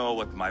both know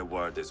what my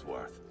word is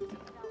worth.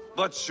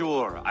 But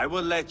sure, I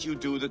will let you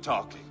do the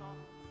talking.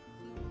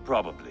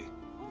 Probably.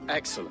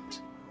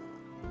 Excellent.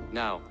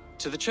 Now,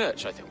 to the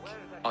church, I think.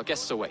 Our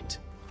guests await.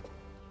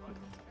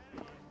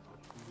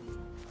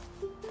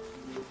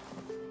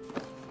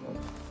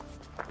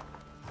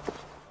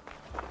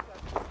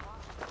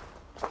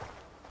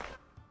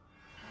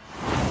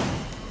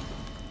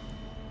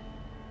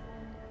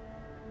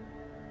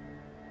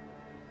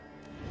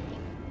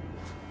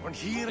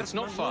 It's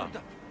not far,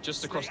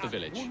 just across the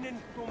village.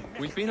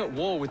 We've been at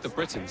war with the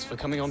Britons for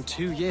coming on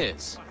 2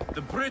 years.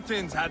 The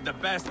Britons had the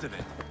best of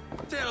it.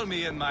 Tell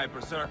me and my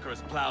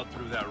berserkers plowed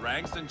through their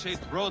ranks and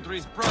chased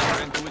Rhodri's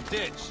brother into a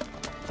ditch.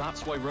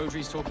 That's why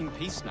Rhodri's talking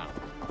peace now.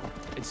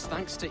 It's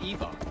thanks to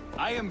Ivarr.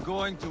 I am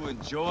going to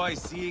enjoy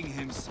seeing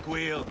him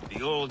squeal,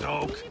 the old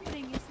oak.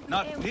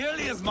 Not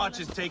nearly as much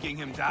as taking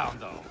him down,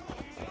 though.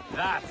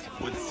 That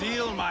would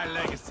seal my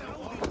legacy.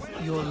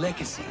 Your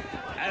legacy?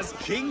 As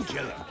King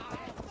Killer.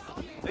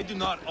 They do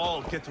not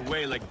all get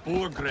away like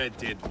Borgred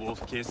did,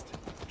 Wolfkist.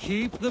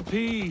 Keep the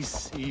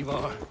peace,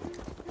 Ivarr.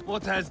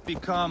 What has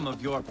become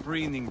of your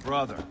preening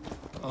brother?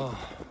 Oh,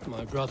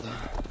 my brother.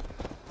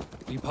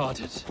 We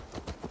parted.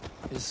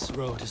 His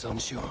road is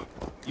unsure.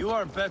 You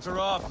are better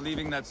off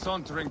leaving that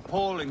sauntering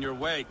Pole in your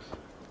wake.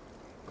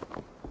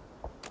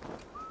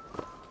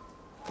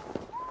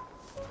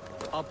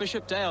 Our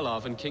Bishop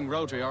Deolav and King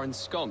Rhodri are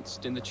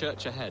ensconced in the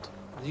church ahead.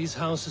 These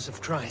houses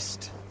of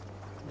Christ,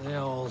 they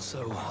are all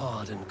so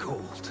hard and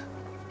cold.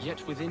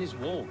 Yet within his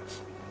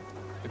warmth,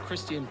 the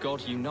Christian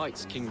God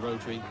unites King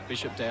Rhodri,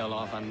 Bishop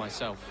Deolav, and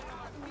myself.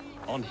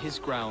 On his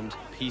ground,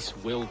 peace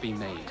will be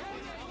made.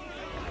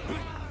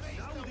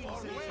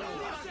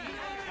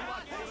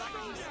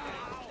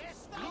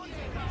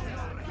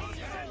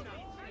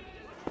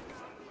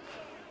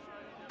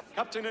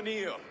 Captain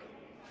Anil,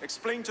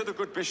 explain to the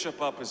good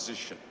bishop our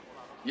position.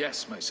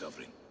 Yes, my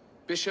sovereign.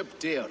 Bishop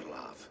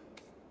Deolav.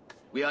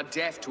 We are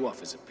deaf to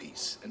offers of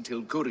peace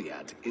until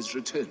Guriad is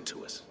returned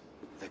to us.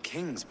 The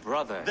king's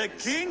brother The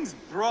king's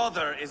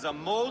brother is a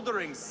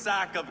moldering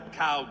sack of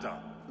cow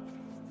dung.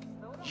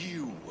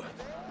 You!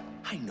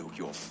 I know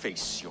your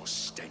face, your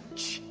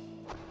stench.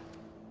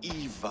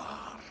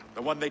 Ivarr,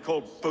 the one they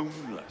call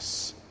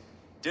Boneless.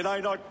 Did I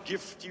not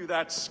gift you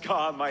that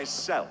scar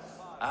myself?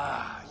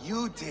 Ah,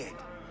 you did.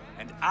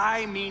 And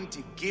I mean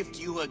to gift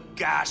you a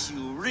gash,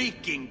 you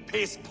reeking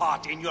piss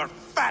pot in your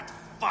fat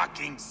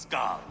fucking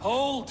skull.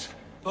 Hold!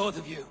 Both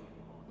of you.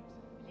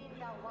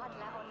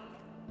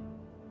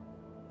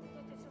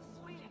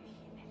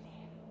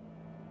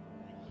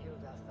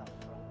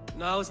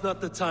 Now is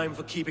not the time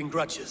for keeping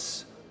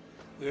grudges.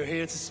 We're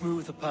here to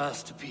smooth the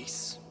path to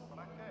peace.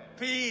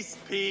 Peace,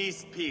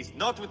 peace, peace.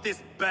 Not with this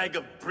bag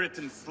of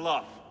Britain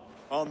slough.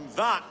 On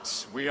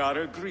that, we are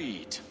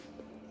agreed.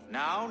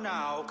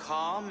 Now,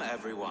 calm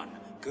everyone.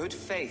 Good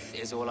faith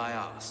is all I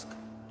ask.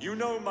 You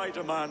know my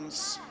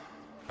demands.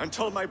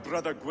 Until my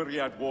brother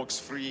Guriad walks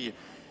free,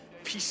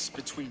 peace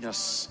between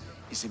us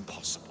is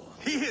impossible.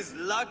 He is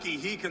lucky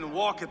he can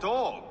walk at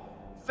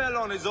all. Fell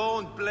on his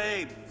own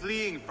blade,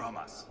 fleeing from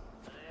us.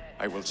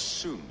 I will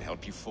soon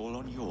help you fall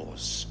on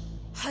yours.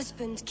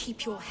 Husband,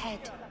 keep your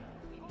head.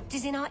 It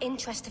is in our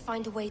interest to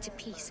find a way to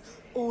peace,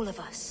 all of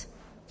us.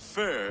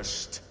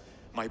 First,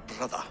 my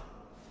brother.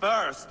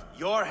 First,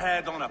 your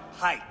head on a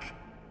pike.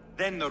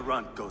 Then the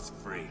runt goes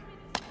free.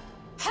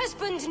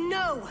 Husband,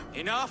 no!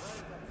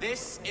 Enough!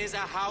 This is a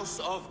house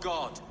of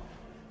God.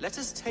 Let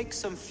us take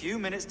some few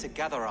minutes to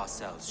gather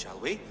ourselves, shall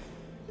we?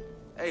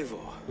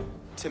 Eivor,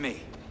 to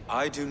me,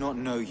 I do not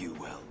know you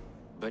well,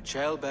 but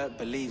Ceolbert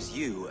believes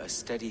you a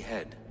steady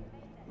head.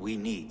 We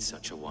need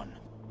such a one.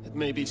 It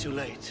may be too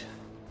late.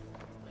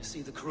 I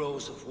see the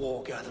crows of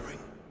war gathering.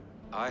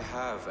 I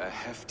have a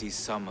hefty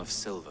sum of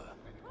silver.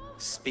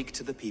 Speak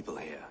to the people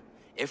here.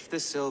 If the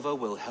silver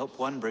will help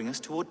one bring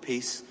us toward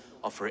peace,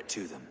 offer it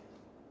to them.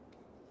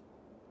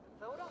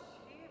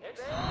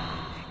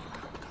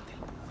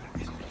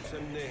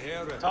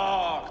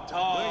 Talk.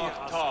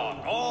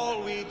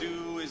 All we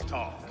do is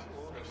talk.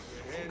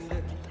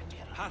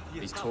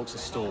 These talks are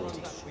stalled.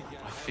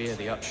 I fear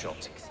the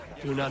upshot.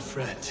 Do not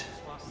fret.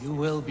 You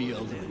will be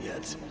alderman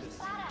yet.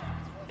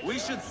 We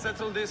should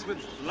settle this with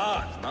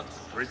blood, not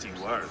pretty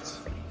words.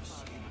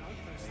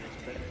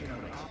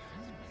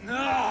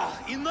 Ah,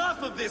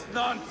 enough of this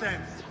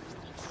nonsense!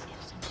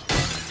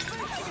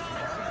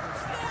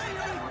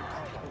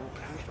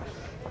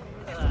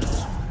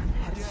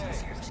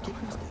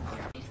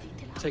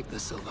 Take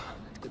this, Silver.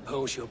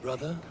 Depose your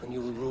brother, and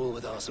you will rule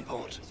with our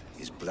support.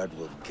 His blood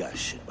will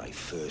gush at my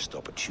first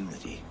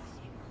opportunity.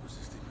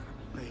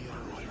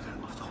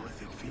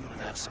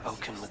 I've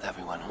spoken with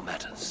everyone who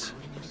matters.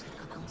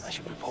 I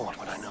should report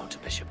what I know to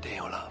Bishop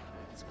Deolaf.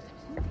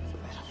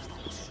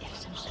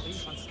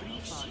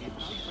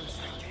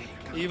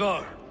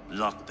 Ivarr!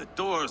 Lock the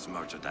doors,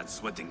 murder that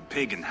sweating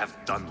pig, and have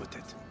done with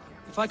it.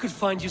 If I could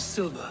find you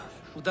silver,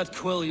 would that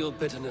quell your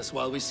bitterness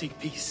while we seek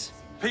peace?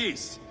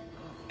 Peace?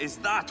 Is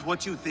that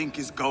what you think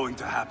is going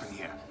to happen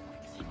here?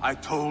 I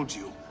told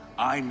you,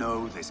 I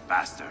know this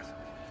bastard.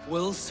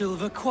 Will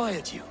silver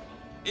quiet you?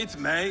 It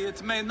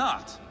may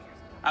not.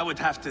 I would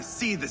have to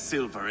see the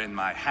silver in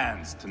my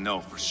hands to know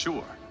for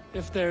sure.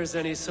 If there's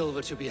any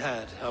silver to be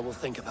had, I will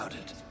think about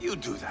it. You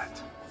do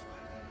that.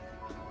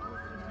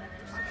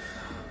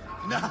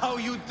 Now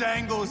you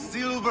dangle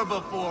silver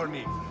before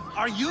me.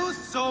 Are you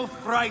so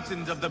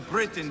frightened of the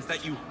Britons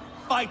that you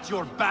fight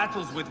your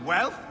battles with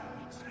wealth?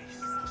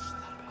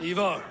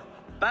 Ivarr.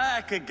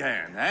 Back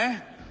again, eh?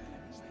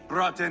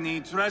 Brought any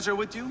treasure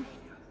with you?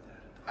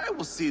 I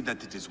will see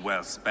that it is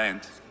well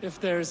spent. If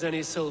there's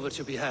any silver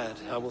to be had,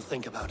 I will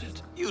think about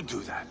it. You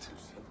do that.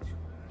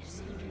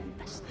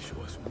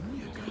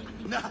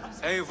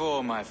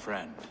 Eivor, my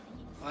friend.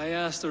 I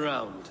asked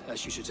around,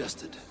 as you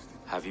suggested.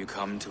 Have you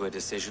come to a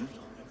decision?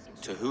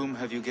 To whom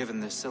have you given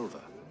this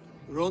silver?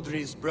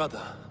 Rodri's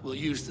brother will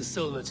use the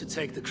silver to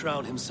take the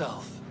crown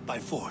himself, by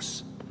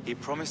force. He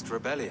promised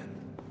rebellion.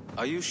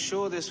 Are you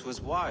sure this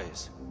was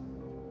wise?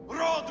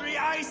 Rodri,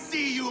 I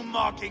see you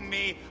mocking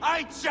me!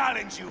 I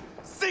challenge you!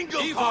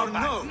 Single Ivarr,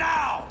 combat, no.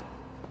 now!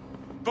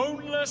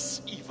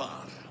 Boneless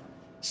Ivarr.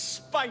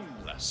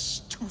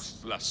 Spineless,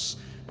 toothless,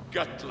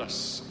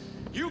 gutless.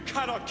 You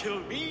cannot kill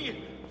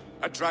me!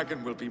 A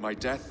dragon will be my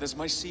death, as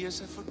my seers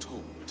have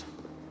foretold.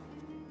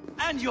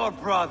 And your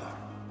brother.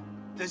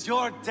 Does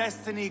your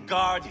destiny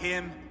guard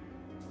him?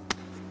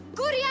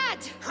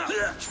 Guriad!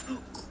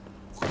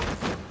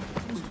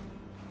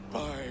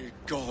 By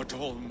God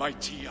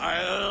Almighty,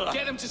 I'll...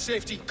 Get him to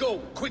safety. Go,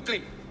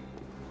 quickly.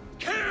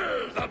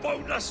 Kill the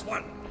boneless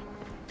one!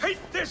 Paint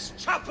this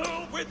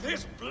chapel with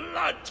his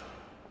blood!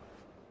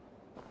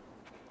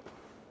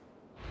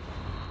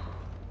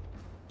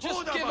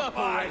 Just give up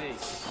already!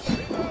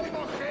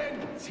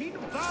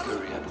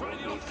 Guriad will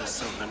need the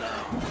silver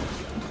now.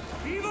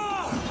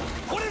 Ivarr!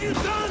 What have you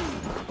done?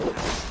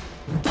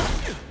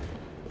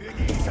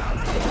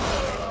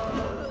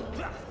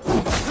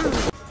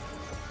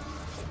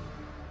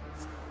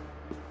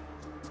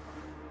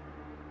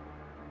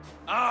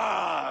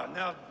 Ah,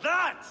 now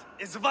that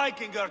is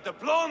Vikinger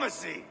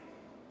diplomacy!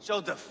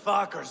 Show the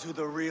fuckers who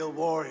the real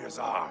warriors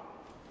are.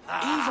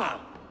 Ivarr!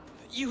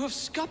 You have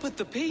scuppered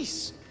the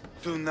peace!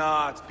 Do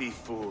not be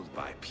fooled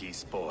by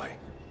peace, boy.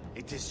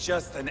 It is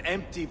just an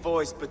empty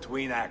voice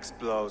between axe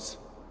blows.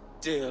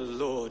 Dear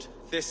Lord,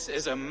 this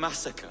is a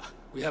massacre.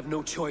 We have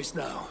no choice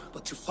now,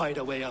 but to fight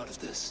our way out of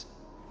this.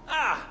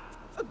 Ah!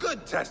 A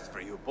good test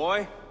for you,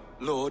 boy.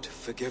 Lord,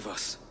 forgive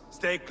us.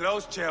 Stay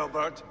close,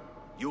 Jailbird.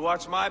 You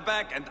watch my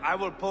back, and I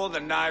will pull the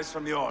knives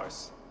from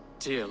yours.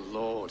 Dear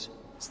Lord.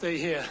 Stay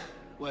here,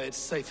 where it's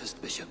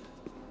safest, Bishop.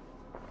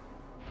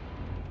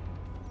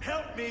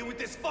 Help me with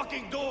this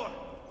fucking door!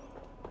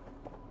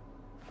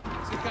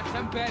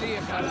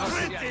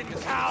 Britain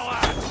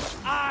coward!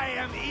 I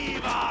am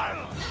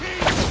Ivarr,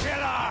 King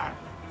Killer!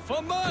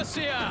 For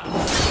Mercia!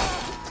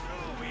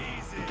 Too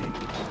easy!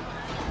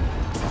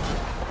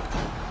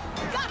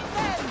 Got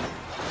them!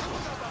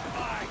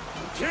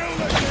 Kill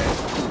the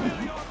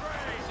king!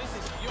 This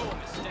is your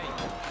mistake.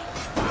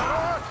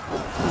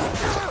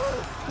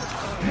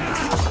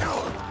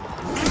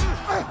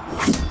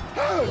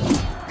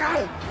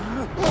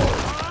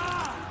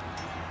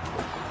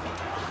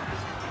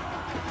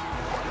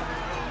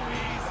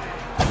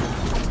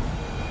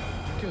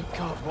 Good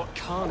God, what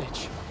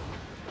carnage.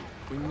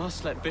 We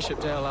must let Bishop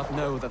Deolaf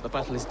know that the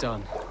battle is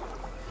done.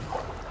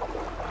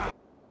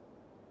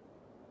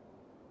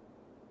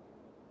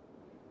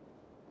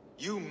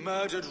 You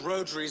murdered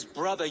Rodri's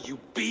brother, you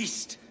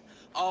beast!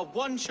 Our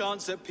one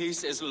chance at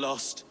peace is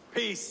lost.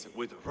 Peace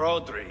with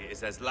Rodri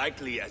is as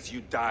likely as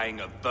you dying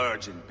a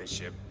virgin,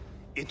 Bishop.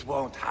 It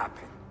won't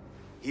happen.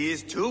 He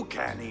is too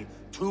canny,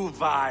 too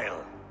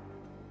vile.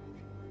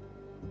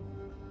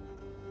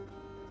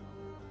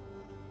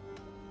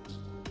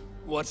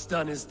 What's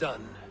done is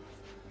done.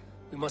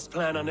 We must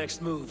plan our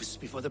next moves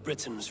before the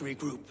Britons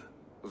regroup.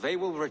 They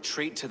will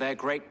retreat to their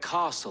great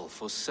castle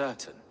for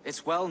certain.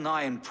 It's well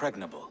nigh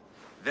impregnable.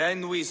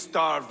 Then we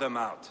starve them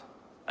out.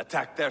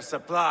 Attack their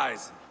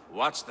supplies.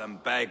 Watch them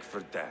beg for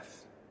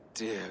death.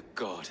 Dear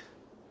God.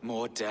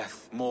 More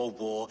death, more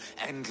war,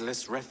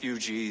 endless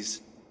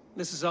refugees.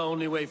 This is our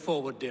only way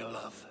forward, dear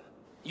love.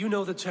 You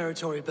know the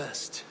territory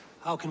best.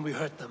 How can we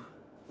hurt them?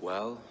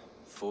 Well,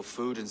 for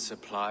food and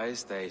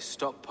supplies, they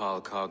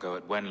stockpile cargo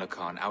at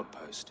Wenlacan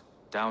Outpost,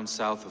 down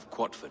south of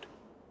Quatford.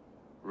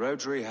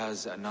 Rodri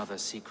has another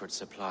secret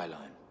supply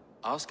line.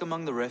 Ask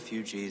among the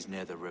refugees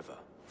near the river,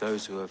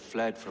 those who have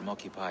fled from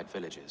occupied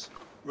villages.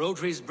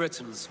 Rodri's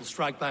Britons will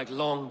strike back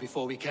long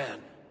before we can.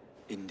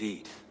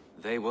 Indeed.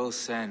 They will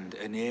send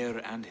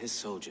Anir and his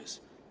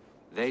soldiers.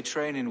 They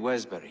train in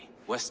Wesbury,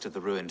 west of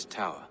the ruined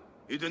tower.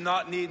 You do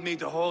not need me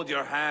to hold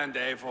your hand,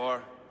 Eivor.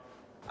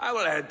 I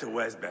will head to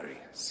Wesbury,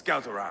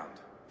 scout around.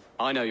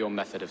 I know your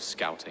method of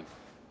scouting.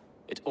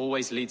 It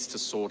always leads to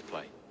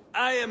swordplay.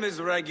 I am as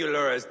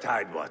regular as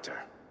Tidewater.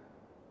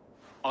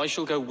 I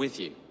shall go with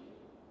you,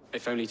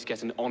 if only to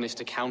get an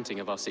honest accounting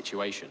of our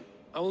situation.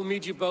 I will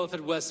meet you both at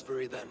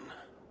Westbury then,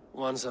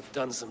 once I've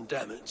done some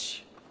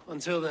damage.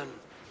 Until then...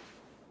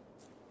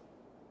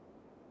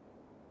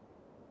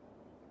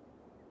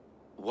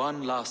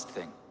 One last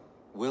thing.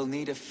 We'll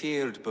need a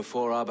field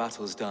before our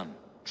battle's done.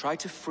 Try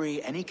to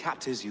free any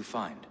captives you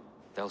find.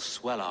 They'll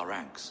swell our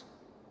ranks.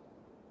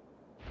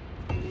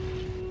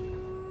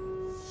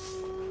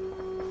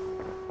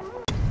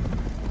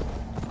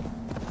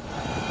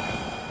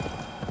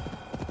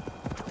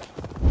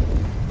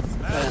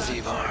 There's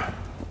Ivarr.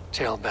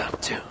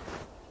 Tailbound too.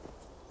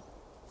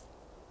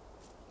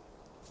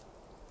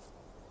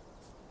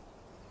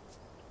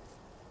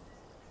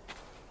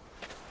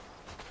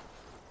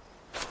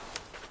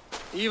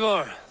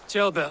 Ivarr,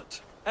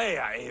 Tailbound. Hey,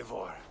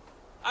 Eivor.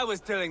 I was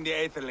telling the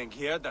Aetherling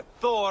here that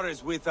Thor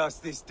is with us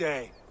this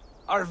day.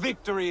 Our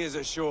victory is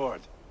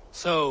assured.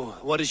 So,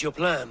 what is your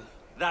plan?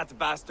 That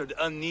bastard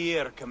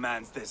Anir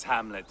commands this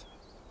hamlet.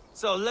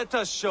 So let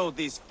us show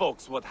these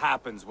folks what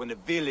happens when a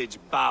village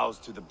bows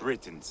to the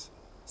Britons.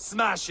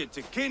 Smash it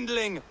to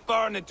kindling,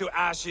 burn it to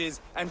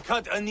ashes, and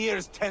cut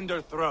Anir's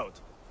tender throat.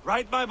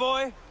 Right, my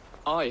boy?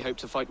 I hope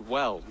to fight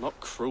well, not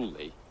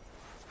cruelly.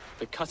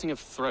 The cutting of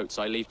throats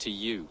I leave to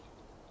you.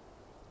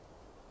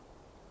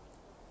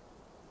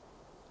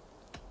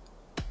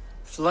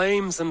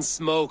 Flames and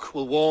smoke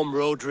will warm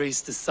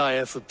Rodri's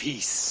desire for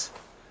peace.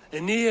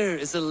 Anir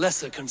is a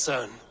lesser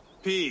concern.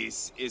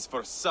 Peace is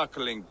for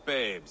suckling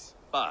babes,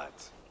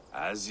 but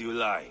as you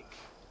like.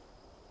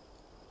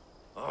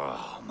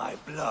 Oh, my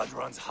blood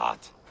runs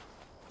hot.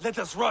 Let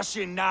us rush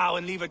in now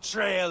and leave a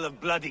trail of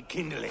bloody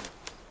kindling.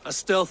 A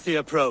stealthy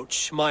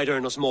approach might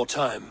earn us more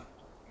time.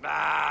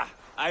 Ah,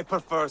 I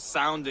prefer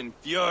sound and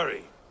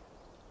fury.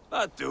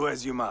 But do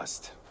as you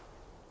must.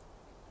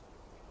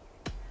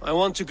 I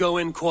want to go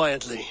in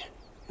quietly.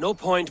 No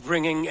point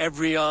bringing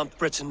every armed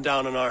Briton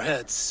down on our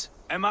heads.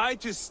 Am I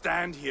to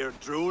stand here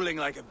drooling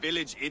like a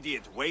village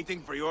idiot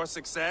waiting for your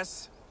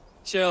success?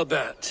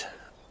 Shelbat,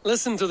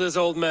 listen to this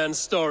old man's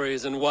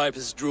stories and wipe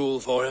his drool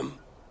for him.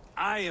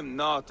 I am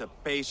not a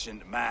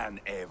patient man,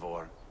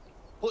 Eivor.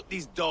 Put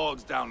these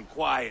dogs down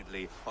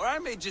quietly, or I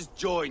may just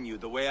join you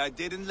the way I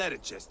did in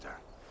Leicester.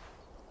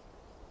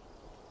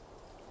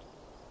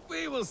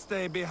 We will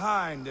stay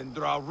behind and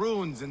draw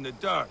runes in the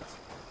dirt.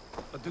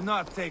 But do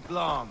not take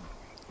long.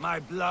 My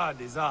blood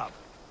is up.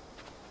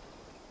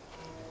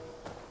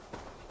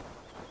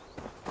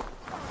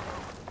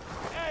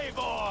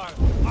 Eivor!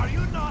 Are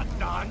you not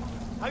done?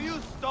 Have you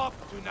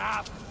stopped to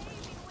nap?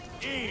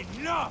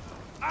 Enough!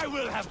 I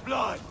will have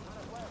blood!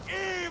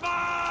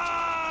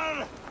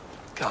 Ivarr!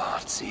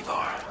 Gods,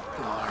 Ivarr.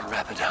 You are a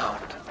rabid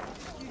hound.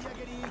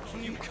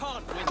 You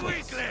can't win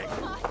this. Quickly!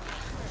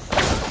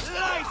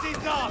 Light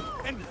it up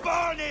and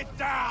burn it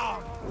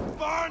down!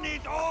 Burn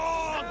it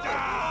all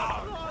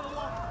down!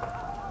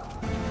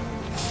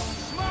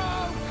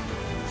 Smoke!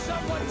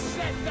 Someone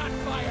set that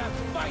fire!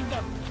 Find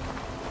them!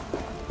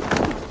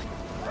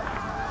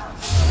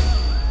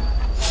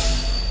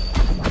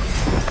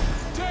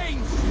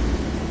 James!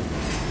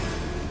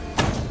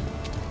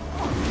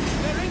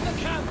 They're in the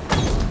camp!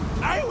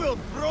 I will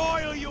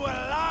broil you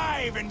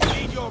alive and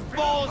feed your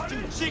balls to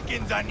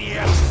chickens on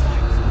here!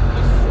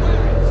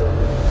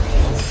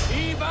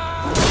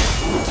 Ivarr!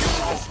 You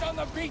rest on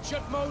the beach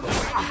at Mona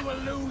and you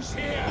will lose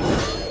here!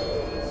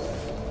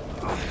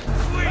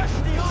 Switch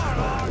the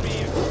army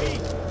is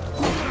weak!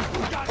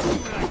 Got you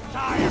like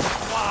tired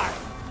swine!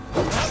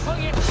 I'll pull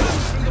your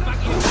tongue from the back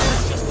of your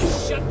head just to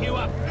shut you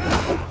up!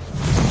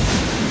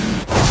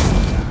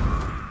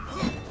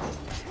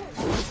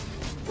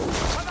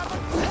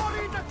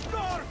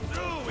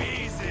 Too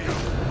easy!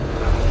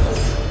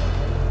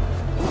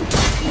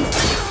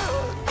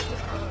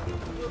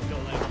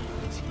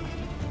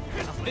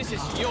 This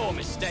is your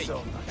mistake.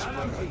 So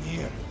much work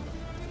here.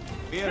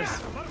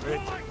 Fierce,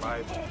 rich,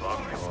 by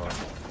buckler.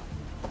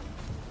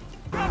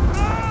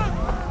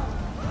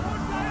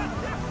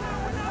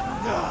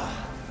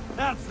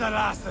 That's the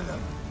last of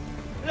them.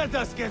 Let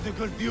us get a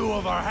good view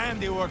of our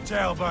handiwork,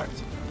 Jailbert.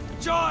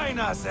 Join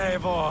us,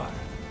 Eivor!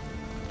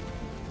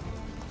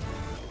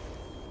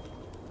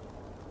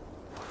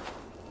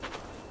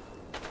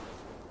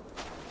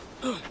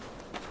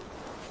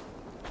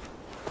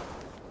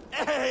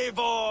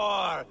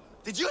 Eivor!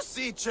 Did you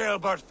see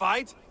Jailbert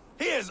fight?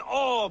 He is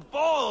all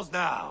balls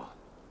now!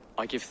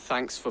 I give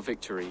thanks for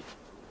victory,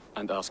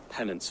 and ask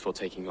penance for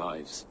taking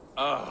lives.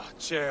 Oh,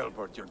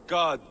 Jailbird, your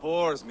god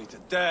bores me to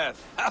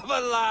death. Have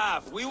a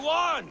laugh! We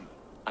won!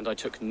 And I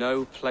took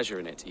no pleasure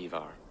in it,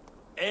 Ivarr.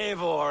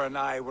 Eivor and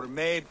I were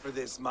made for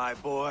this, my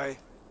boy.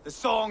 The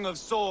song of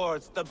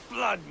swords, the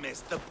blood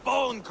mist, the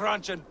bone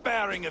crunch and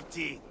baring of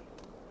teeth.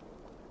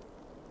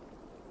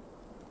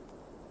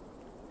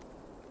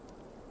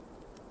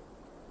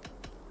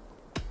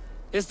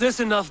 Is this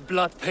enough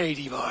blood paid,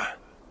 Ivarr?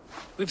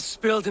 We've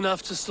spilled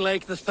enough to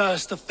slake the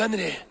thirst of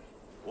Fenrir.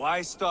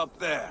 Why stop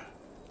there?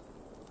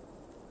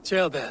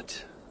 Jailbird,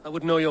 I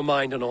would know your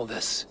mind on all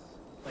this.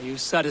 Are you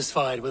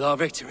satisfied with our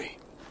victory?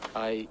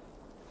 I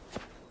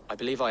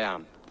believe I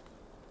am.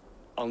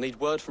 I'll need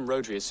word from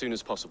Rodri as soon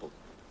as possible.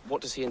 What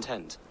does he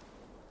intend?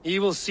 He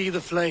will see the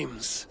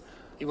flames.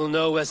 He will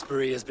know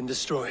Espery has been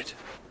destroyed.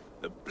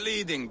 The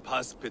bleeding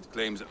pus pit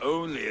claims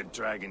only a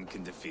dragon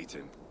can defeat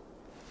him.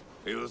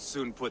 We will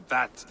soon put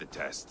that to the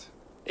test.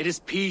 It is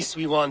peace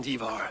we want,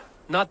 Ivarr,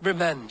 not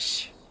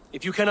revenge.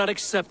 If you cannot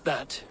accept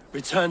that,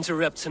 return to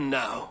Repton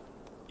now.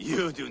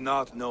 You do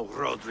not know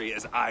Rodri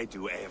as I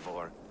do,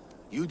 Eivor.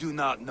 You do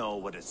not know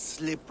what a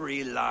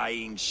slippery,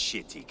 lying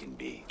shit he can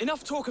be.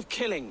 Enough talk of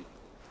killing!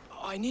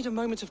 I need a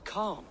moment of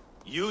calm.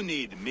 You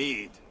need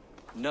mead.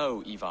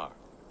 No, Ivarr.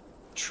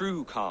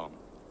 True calm.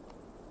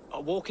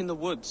 A walk in the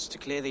woods to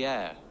clear the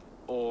air.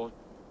 Or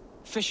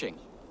fishing.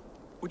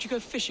 Would you go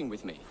fishing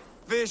with me?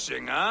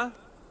 Fishing, huh?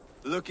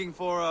 Looking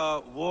for a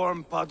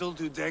warm puddle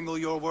to dangle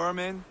your worm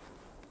in?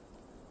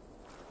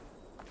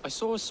 I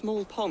saw a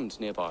small pond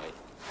nearby.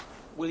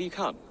 Will you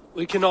come?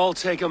 We can all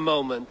take a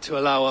moment to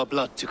allow our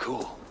blood to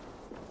cool.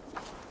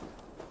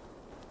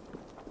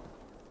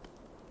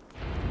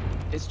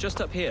 It's just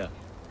up here.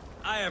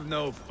 I have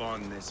no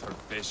fondness for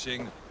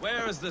fishing.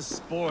 Where is the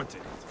sport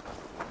in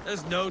it?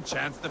 There's no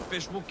chance the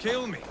fish will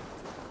kill me.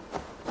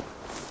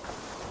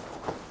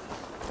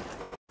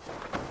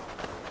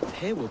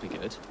 Here will be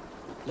good.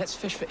 Let's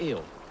fish for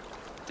eel.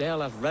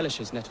 Deolav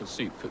relishes nettle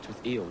soup cooked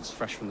with eels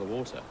fresh from the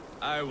water.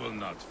 I will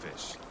not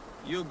fish.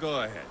 You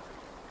go ahead.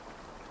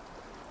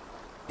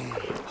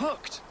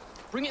 Hooked!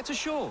 Bring it to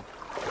shore!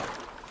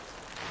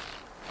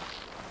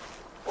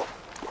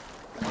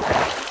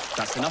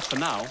 That's enough for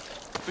now.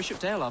 Bishop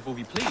Deolav will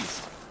be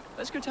pleased.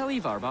 Let's go tell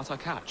Ivarr about our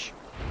catch.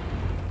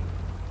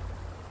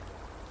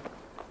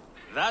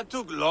 That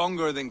took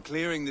longer than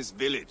clearing this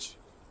village.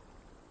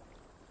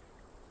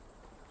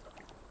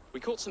 We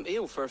caught some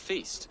eel for a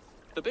feast.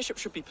 The bishop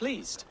should be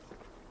pleased.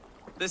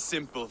 The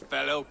simple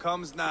fellow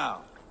comes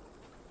now.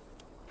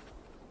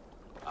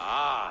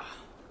 Ah,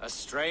 a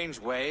strange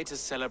way to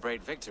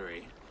celebrate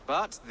victory.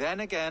 But then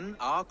again,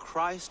 our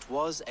Christ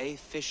was a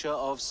fisher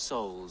of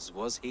souls,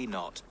 was he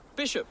not?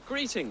 Bishop,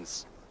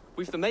 greetings!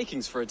 We've the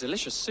makings for a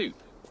delicious soup.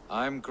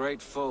 I'm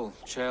grateful,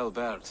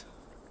 Jailbird,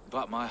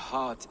 but my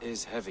heart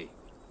is heavy.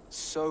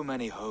 So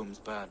many homes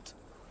burnt.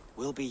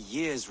 We'll be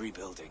years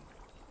rebuilding.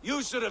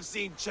 You should have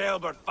seen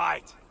Jailbird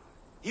fight.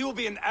 He will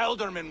be an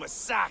alderman with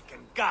sack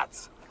and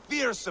guts,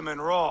 fearsome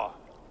and raw.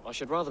 I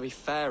should rather be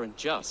fair and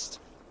just,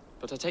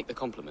 but I take the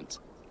compliment.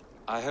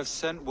 I have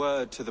sent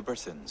word to the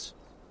Britons.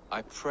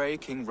 I pray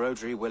King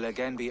Rodri will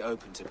again be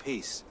open to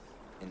peace,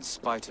 in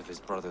spite of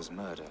his brother's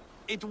murder.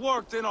 It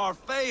worked in our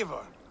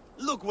favor.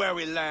 Look where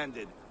we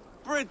landed.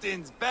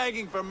 Britons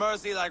begging for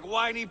mercy like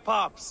whiny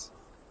pups.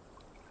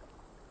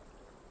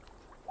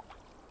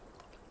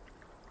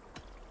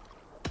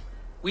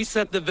 We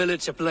set the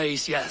village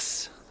ablaze,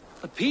 yes.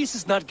 But peace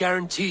is not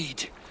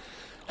guaranteed.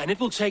 And it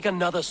will take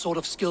another sort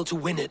of skill to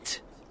win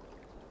it.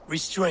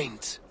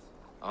 Restraint.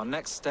 Our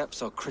next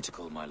steps are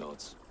critical, my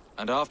lords.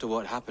 And after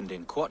what happened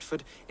in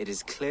Quatford, it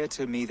is clear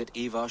to me that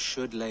Ivarr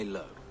should lay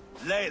low.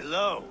 Lay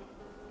low?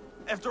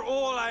 After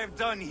all I have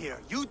done here,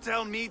 you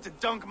tell me to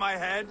dunk my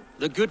head?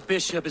 The good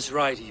bishop is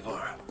right,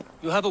 Ivarr.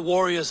 You have a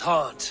warrior's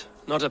heart,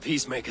 not a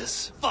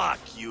peacemaker's. Fuck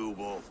you,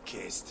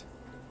 wolf-kissed.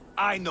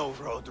 I know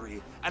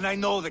Rodri, and I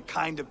know the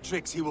kind of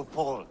tricks he will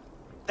pull.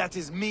 That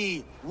is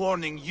me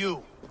warning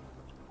you.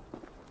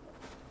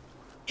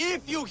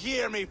 If you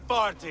hear me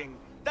farting,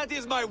 that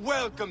is my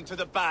welcome to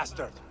the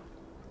bastard.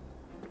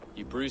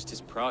 You bruised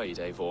his pride,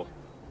 Eivor.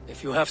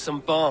 If you have some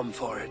balm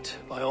for it,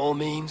 by all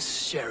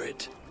means, share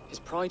it. His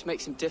pride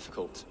makes him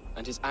difficult,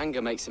 and his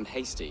anger makes him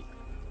hasty.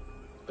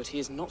 But he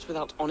is not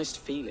without honest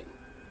feeling.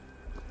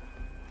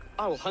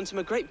 I will hunt him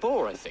a great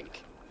boar, I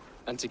think.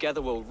 And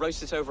together we'll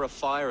roast it over a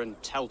fire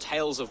and tell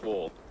tales of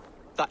war.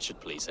 That should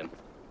please him.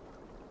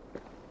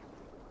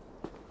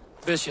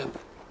 Bishop,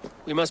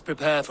 we must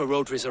prepare for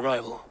Rodri's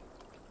arrival.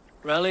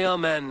 Rally our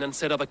men and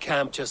set up a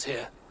camp just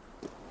here.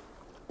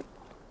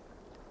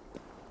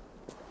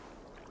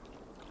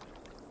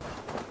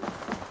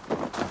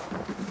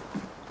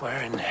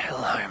 Where in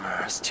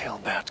Hellheimer has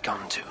Jailbird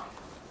gone to?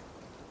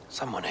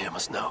 Someone here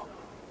must know.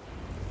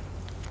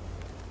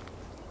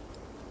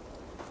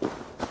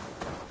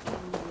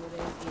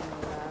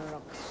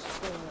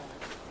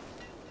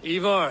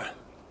 Ivarr,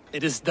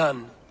 it is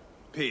done.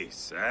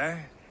 Peace, eh?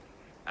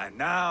 And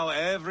now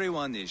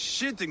everyone is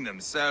shitting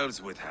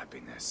themselves with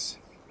happiness.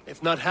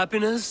 If not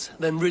happiness,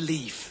 then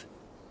relief.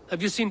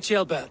 Have you seen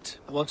Ceolbert?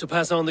 I want to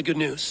pass on the good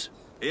news.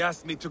 He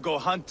asked me to go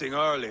hunting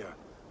earlier,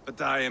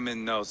 but I am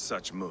in no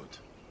such mood.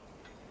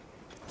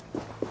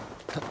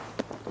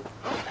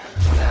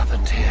 What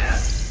happened here?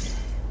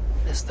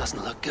 This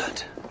doesn't look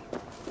good.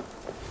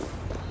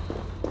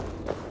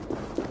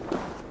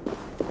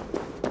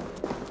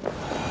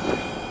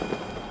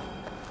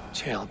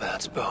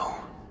 Ceolbert's bow.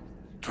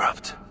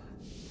 Dropped.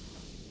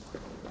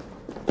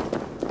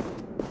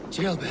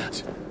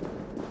 Ceolbert.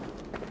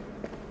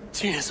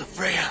 Tears of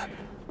Freya.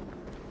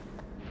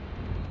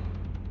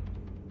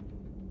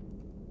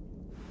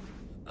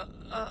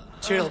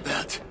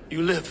 Ceolbert,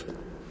 you live.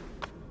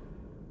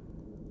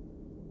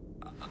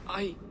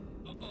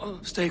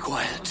 Stay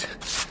quiet.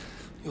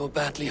 You're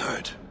badly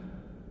hurt.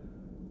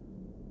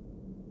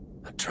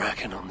 A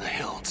dragon on the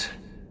hilt.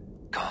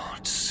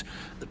 Guards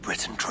the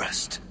Britain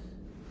crest.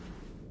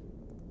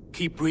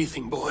 Keep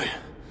breathing, boy.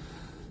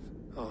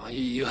 Oh,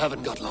 you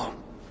haven't got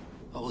long.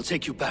 I will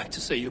take you back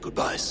to say your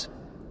goodbyes.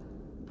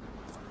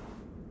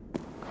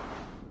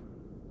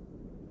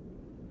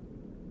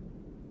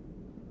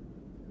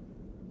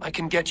 I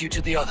can get you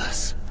to the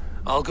others.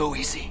 I'll go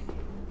easy.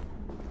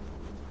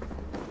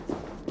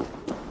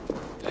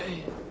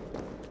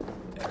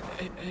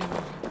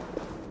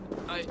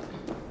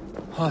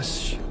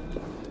 Hush.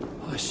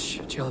 Hush,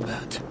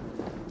 Ceolbert.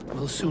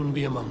 We'll soon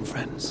be among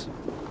friends.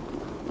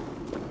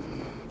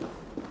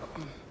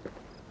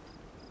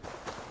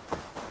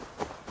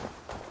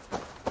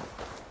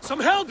 Some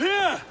help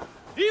here!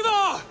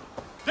 Ivarr!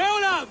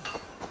 Theolam!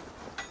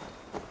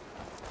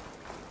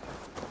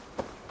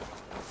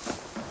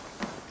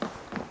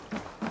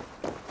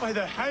 By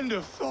the hand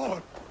of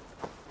Thor!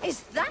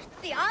 Is that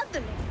the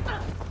other?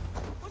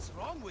 What's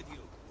wrong with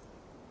you?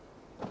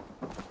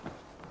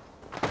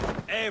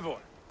 Eivor,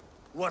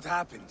 what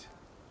happened?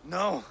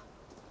 No.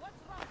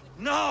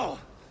 No!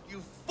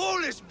 You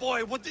foolish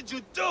boy, what did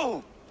you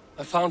do?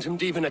 I found him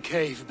deep in a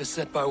cave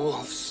beset by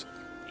wolves.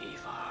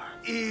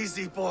 Ivarr.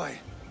 Easy, boy.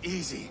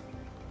 Easy.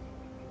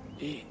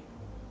 Ivarr.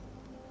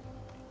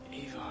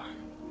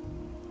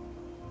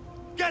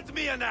 Get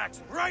me an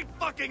axe, right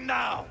fucking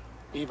now!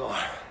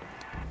 Ivarr.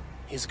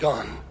 He's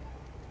gone.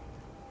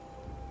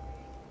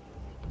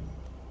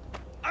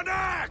 An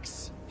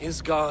axe!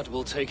 His god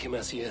will take him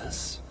as he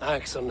is,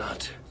 axe or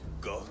not.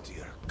 Go to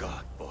your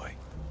god, boy.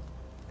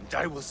 And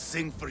I will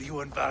sing for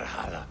you in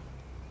Valhalla.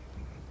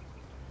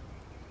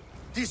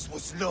 This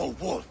was no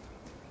wolf.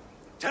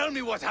 Tell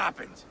me what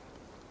happened.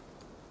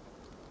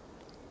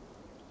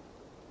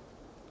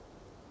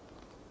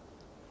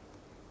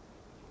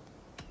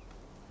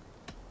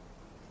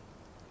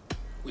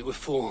 We were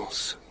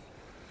fools.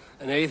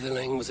 An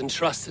Aetherling was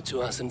entrusted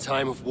to us in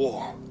time of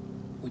war.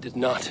 We did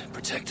not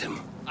protect him.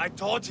 I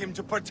taught him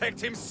to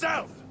protect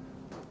himself!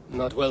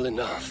 Not well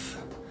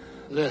enough.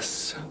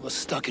 This was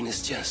stuck in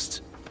his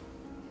chest.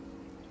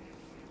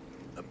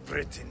 A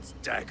Briton's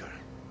dagger.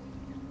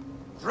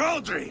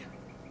 Rodri!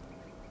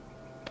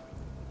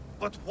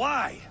 But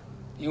why?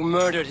 You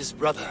murdered his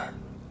brother.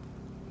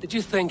 Did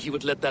you think he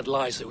would let that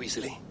lie so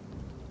easily?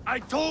 I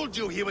told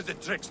you he was a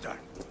trickster.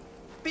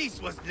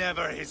 Peace was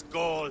never his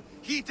goal.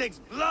 He takes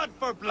blood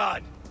for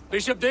blood.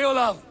 Bishop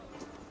Deolav!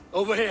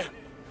 Over here.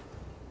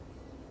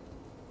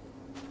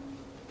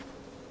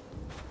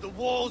 The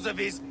walls of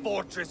his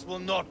fortress will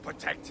not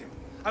protect him.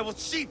 I will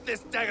sheath this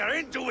dagger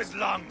into his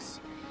lungs.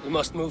 We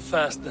must move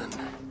fast then.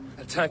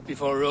 Attack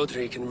before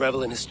Rodri can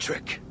revel in his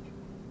trick.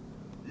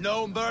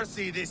 No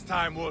mercy this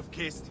time,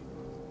 Wolf-Kissed.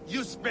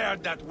 You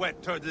spared that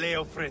wet turd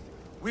Leofrith.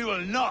 We will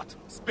not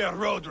spare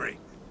Rodri.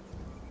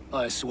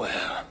 I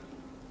swear.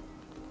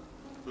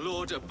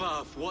 Lord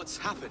above, what's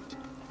happened?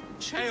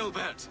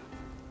 Ceolbert!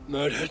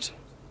 Murdered.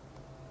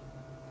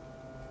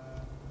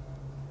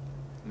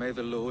 May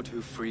the Lord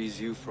who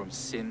frees you from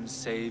sin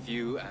save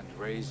you and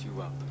raise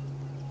you up.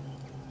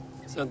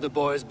 Sent the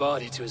boy's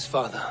body to his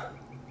father.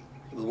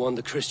 He will want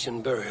the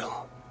Christian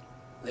burial.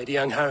 Lady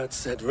Angharad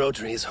said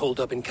Rodri is holed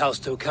up in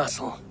Kausto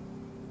Castle.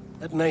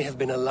 That may have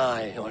been a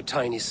lie or a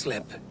tiny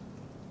slip.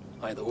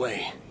 Either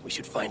way, we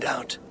should find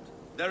out.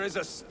 There is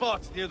a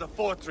spot near the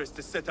fortress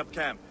to set up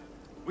camp.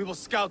 We will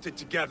scout it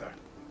together.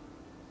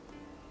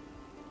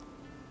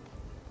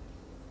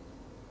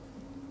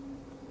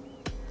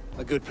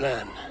 A good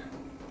plan.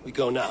 We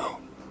go now.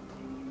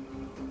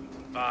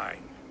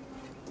 Fine.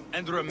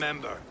 And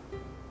remember,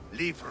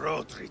 leave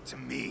Rodri to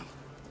me.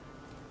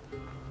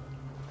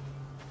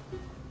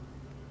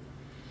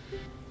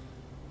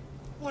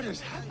 What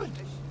has happened?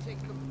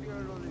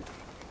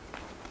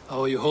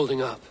 How are you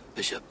holding up,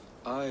 Bishop?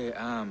 I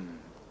am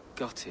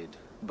gutted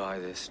by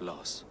this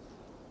loss.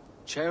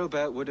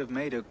 Ceolbert would have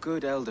made a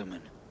good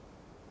ealdorman,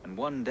 and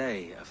one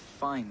day a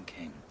fine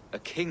king. A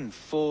king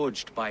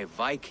forged by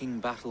Viking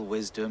battle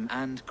wisdom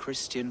and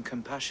Christian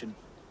compassion.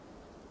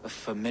 A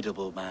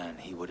formidable man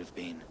he would have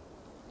been.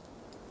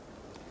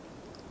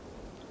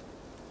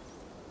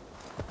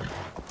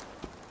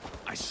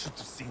 I should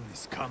have seen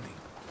this coming.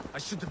 I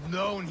should have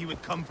known he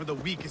would come for the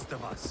weakest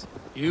of us.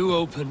 You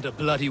opened a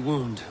bloody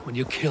wound when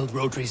you killed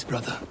Rodri's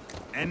brother.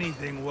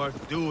 Anything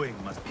worth doing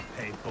must be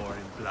paid for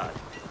in blood.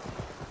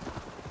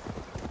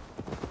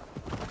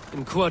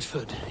 In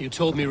Quatford, you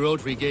told me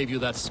Rodri gave you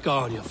that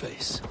scar on your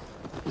face.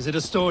 Is it a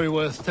story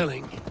worth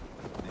telling?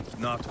 If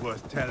not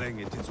worth telling,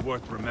 it is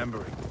worth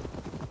remembering.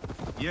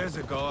 Years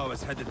ago, I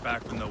was headed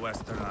back from the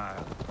Western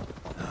Isle.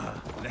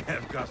 They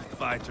have got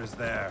fighters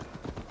there.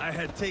 I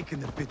had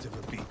taken a bit of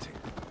a beating.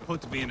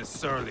 Put me in a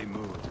surly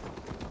mood.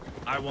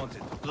 I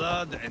wanted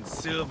blood and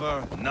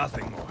silver,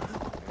 nothing more.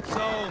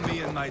 So, me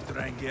and my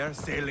Drengir,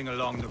 sailing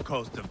along the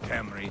coast of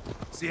Kemri,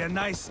 see a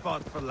nice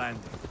spot for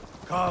landing,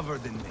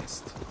 covered in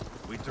mist.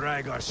 We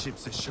drag our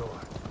ships ashore.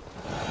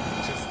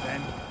 Just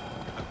then,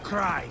 a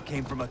cry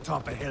came from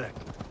atop a hillock.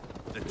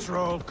 The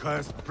troll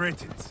cursed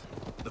Britons.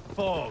 The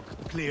fog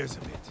clears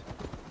a bit.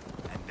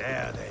 And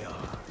there they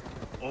are,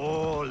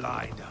 all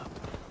lined up.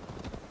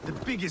 The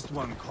biggest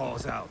one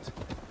calls out,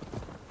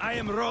 "I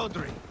am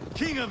Rodri,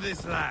 king of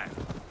this land.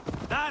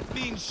 That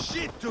means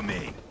shit to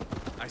me!"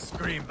 I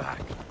scream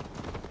back.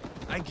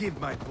 I give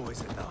my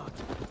boys a nod.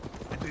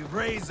 And we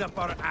raise up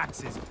our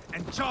axes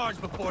and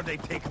charge before they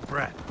take a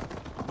breath.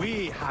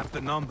 We have the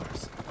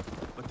numbers.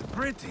 But the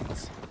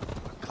Britons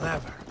are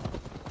clever.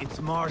 It's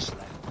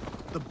marshland.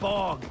 The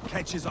bog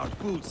catches our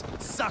boots,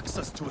 sucks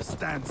us to a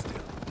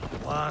standstill.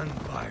 One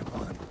by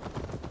one,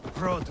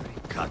 Rodri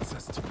cuts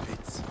us to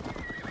bits.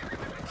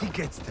 He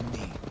gets to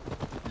me,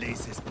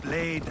 lays his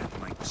blade at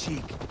my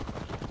cheek,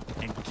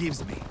 and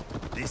gives me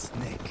this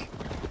nick.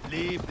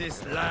 "Leave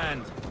this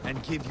land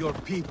and give your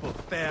people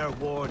fair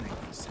warning,"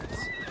 he says.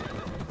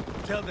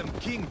 "Tell them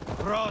King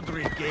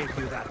Rodri gave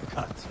you that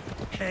cut."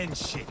 "Hen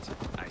shit,"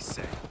 I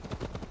say.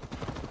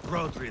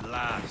 Rodri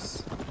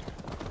laughs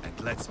and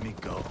lets me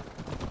go.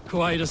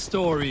 Quite a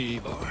story,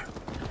 Ivarr.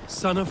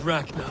 Son of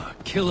Ragnar,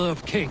 killer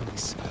of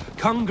kings,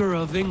 conqueror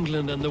of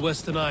England and the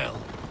Western Isle.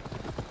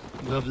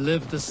 You have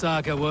lived a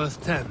saga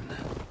worth 10.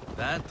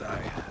 That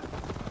I have.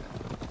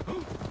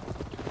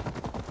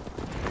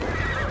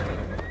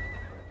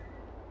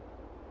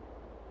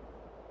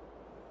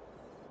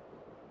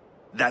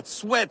 That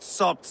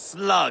sweat-sopped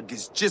slug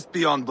is just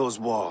beyond those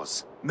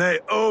walls. May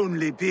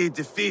only be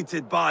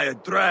defeated by a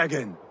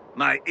dragon,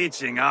 my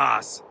itching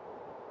ass.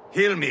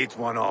 He'll meet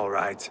one all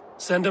right.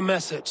 Send a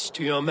message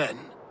to your men.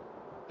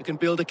 We can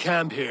build a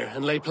camp here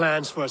and lay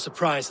plans for a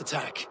surprise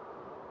attack.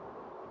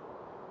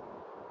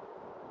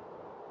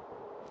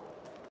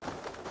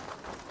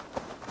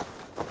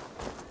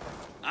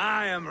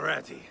 I am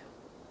ready.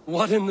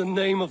 What in the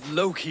name of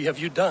Loki have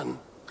you done?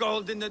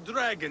 Called in the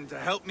dragon to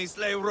help me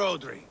slay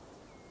Rodri.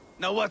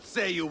 Now what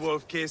say you,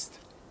 Wolf-Kissed?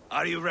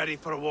 Are you ready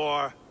for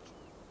war?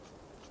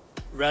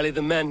 Rally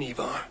the men,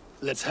 Ivarr.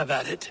 Let's have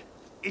at it.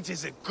 It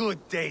is a good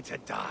day to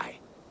die.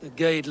 The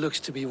gate looks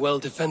to be well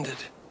defended.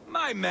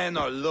 My men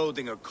are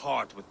loading a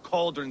cart with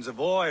cauldrons of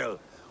oil.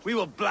 We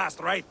will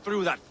blast right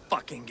through that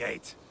fucking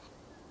gate.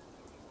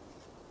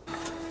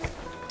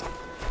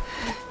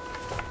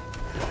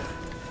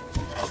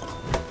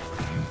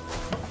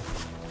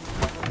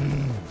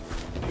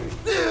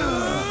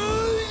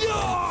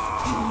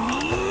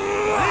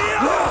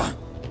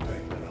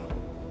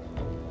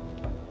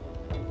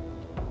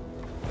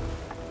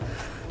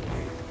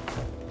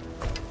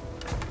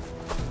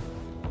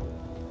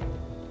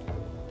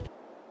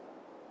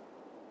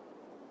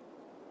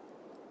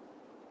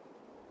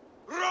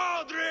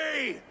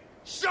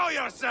 Show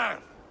yourself!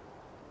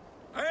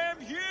 I am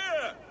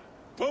here,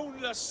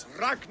 Boneless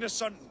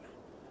Ragnarsson.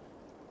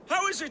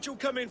 How is it you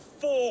come in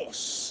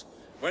force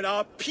when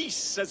our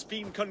peace has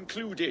been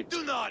concluded?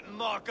 Do not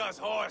mock us,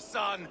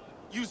 whoreson!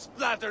 You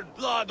splattered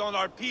blood on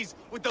our peace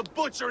with the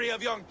butchery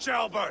of young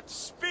Chalbert!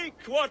 Speak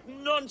what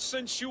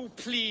nonsense you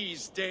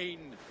please,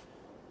 Dane.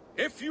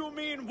 If you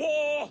mean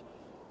war,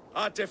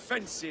 our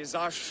defenses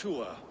are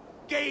sure.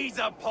 Gaze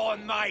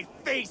upon my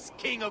face,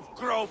 King of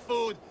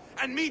Grow-Food,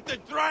 and meet the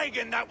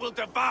dragon that will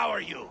devour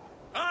you!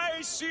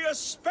 I see a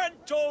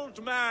spent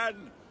old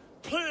man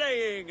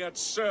playing at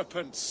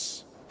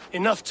serpents.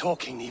 Enough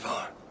talking,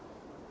 Ivarr.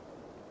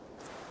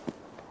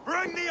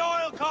 Bring the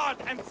oil cart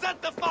and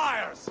set the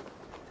fires!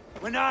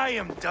 When I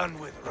am done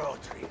with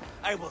Rodri,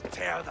 I will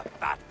tear the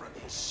fat from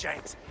his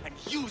shanks and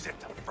use it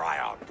to fry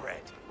our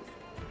bread.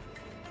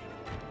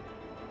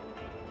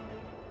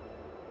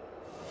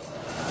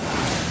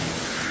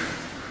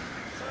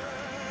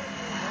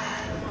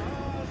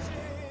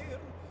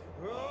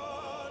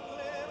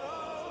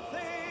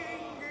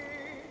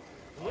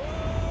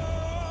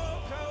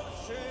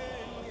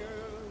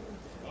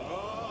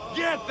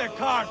 Get the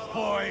cart,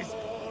 boys!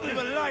 We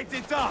will light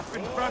it up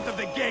in front of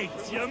the gate!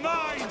 You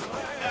mind?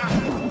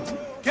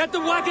 Get the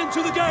wagon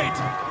to the gate!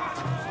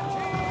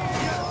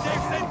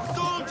 They've sent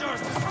soldiers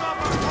to stop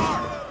our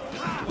cart!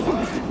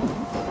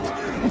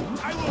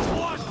 I will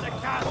wash the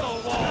castle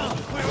walls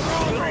with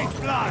Rodri's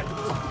blood!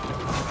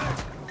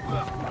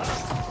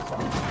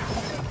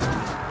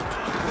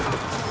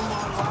 Come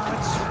on,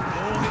 lads.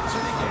 Roll it to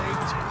the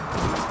gate.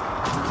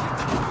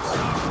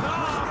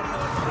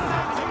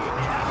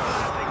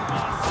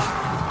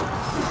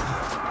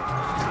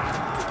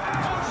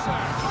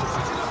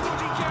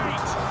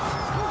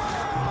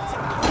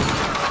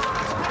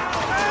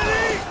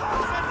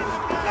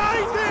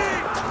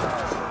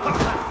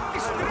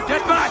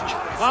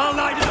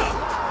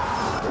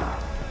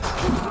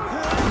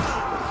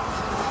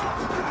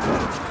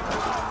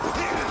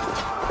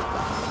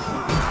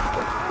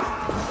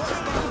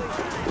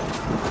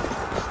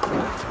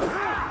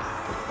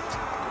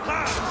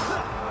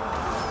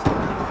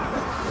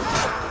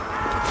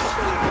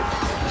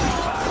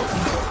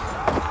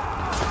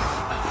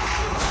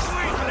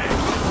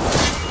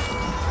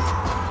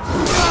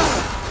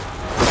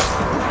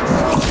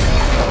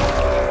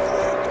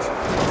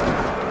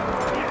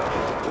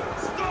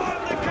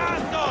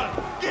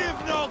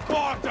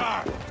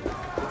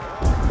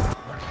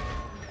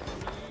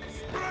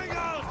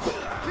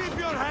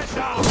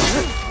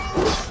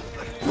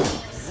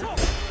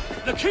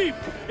 The keep!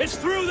 It's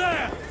through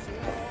there!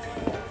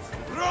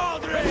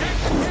 Rodri!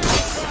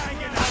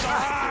 Dragon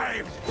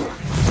alive!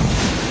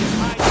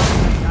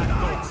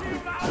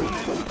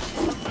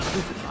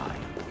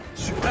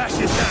 Smash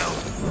it down!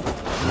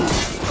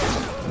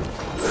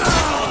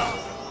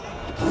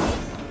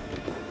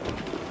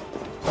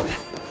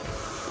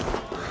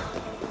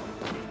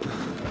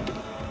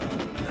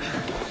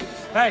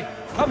 Hey,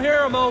 come here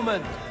a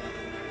moment!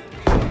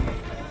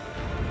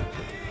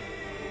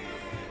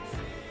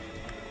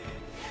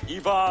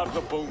 Ivarr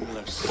the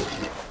Boneless.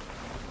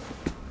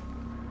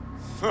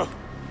 Huh.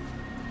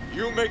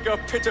 You make a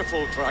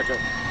pitiful dragon.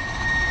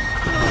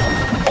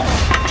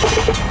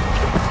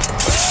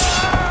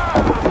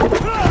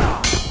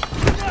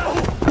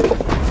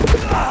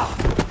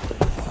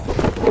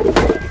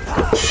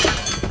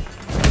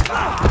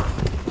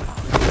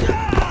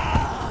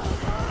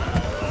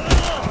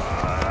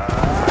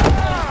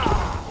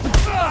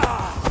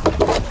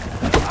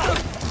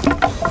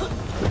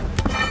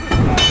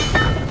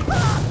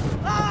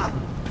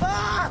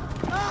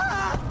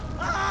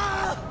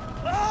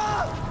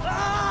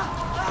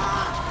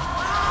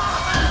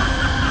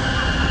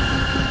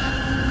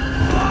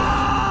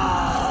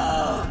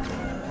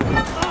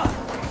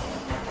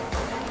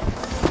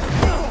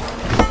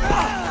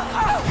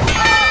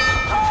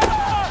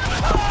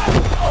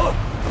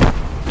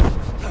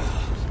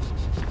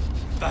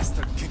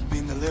 Bastard kicked me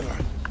in the liver.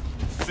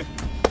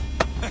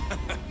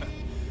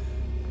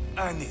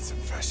 I need some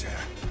fresh air.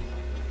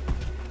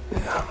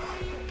 Yeah.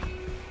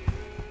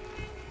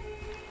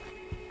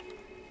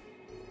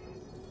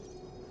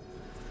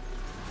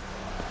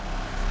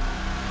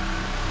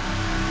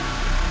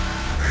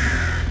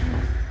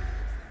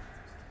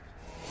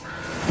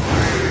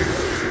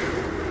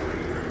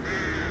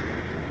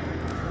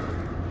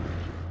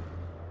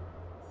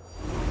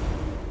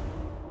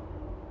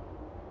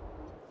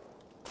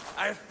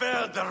 I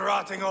felled the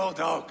rotting old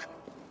oak.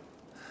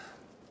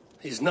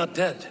 He's not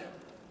dead.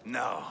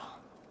 No.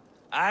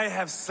 I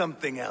have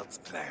something else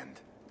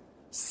planned.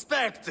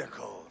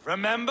 Spectacle,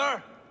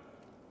 remember?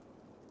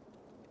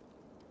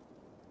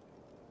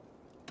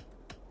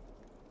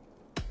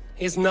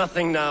 He's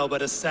nothing now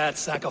but a sad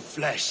sack of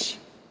flesh.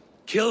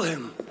 Kill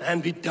him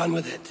and be done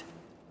with it.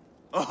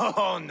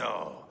 Oh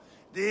no.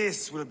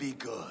 This will be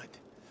good.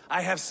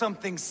 I have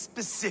something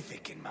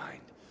specific in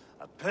mind.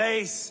 A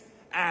place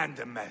and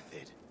a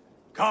method.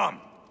 Come.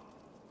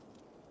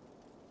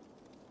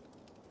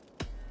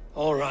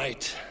 All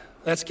right,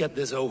 let's get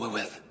this over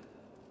with.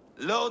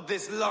 Load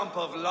this lump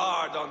of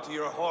lard onto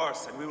your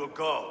horse and we will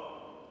go.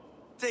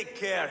 Take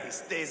care he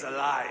stays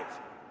alive.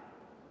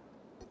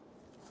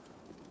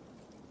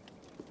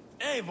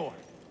 Eivor,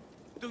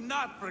 do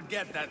not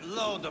forget that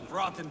load of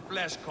rotten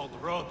flesh called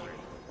Rodri.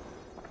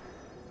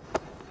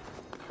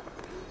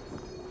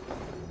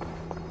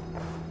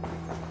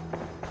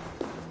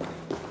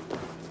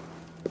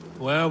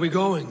 Where are we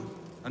going?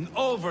 An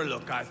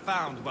overlook I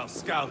found while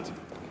scouting.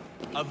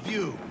 A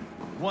view,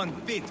 one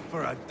fit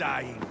for a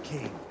dying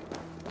king.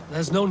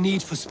 There's no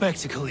need for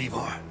spectacle,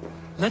 Ivarr.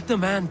 Let the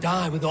man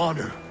die with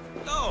honor.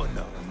 No,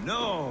 no,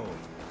 no.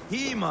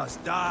 He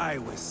must die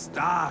with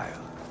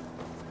style.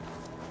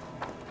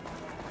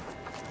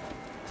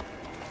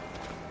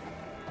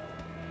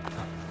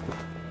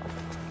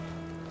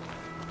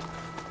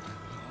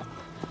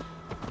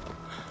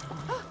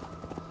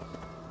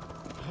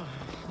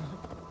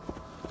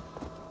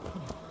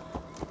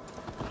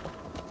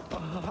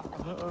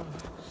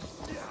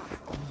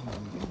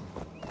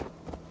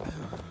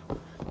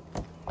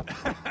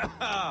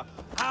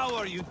 How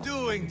are you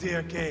doing,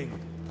 dear king?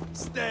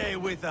 Stay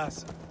with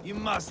us. You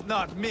must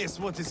not miss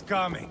what is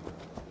coming.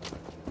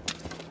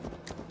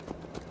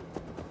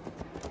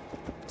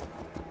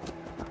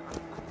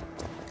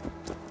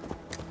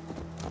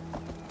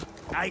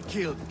 I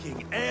killed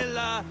King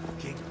Ella,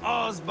 King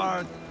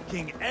Osbert,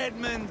 King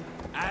Edmund,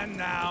 and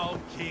now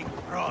King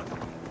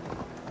Rodri.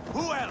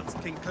 Who else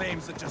can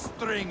claim such a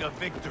string of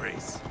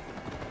victories?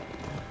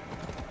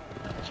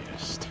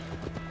 Just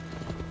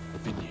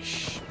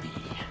finish me.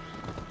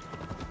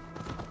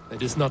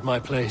 It is not my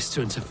place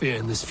to interfere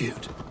in this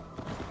feud.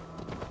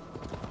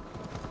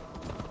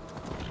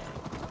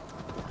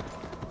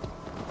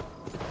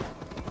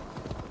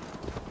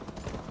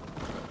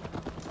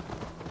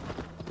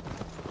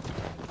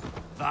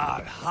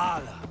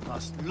 Valhalla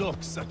must look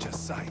such a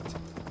sight.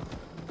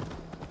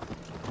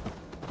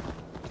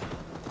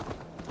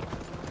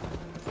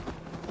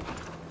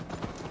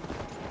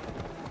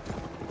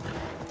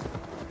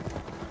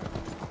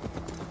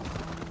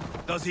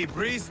 Does he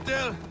breathe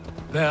still?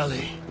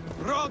 Barely.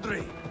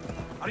 Rodri,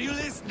 are you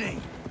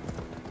listening?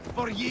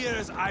 For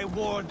years I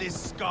wore this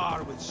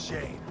scar with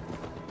shame.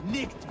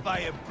 Nicked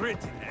by a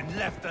Briton and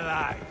left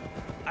alive.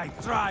 I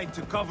tried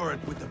to cover it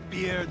with a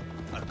beard,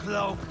 a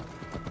cloak,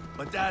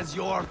 but as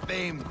your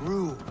fame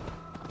grew,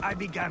 I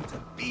began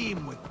to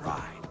beam with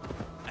pride.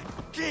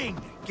 A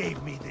king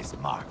gave me this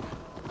mark.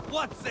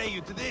 What say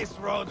you to this,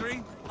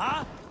 Rodri?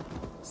 Huh?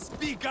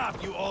 Speak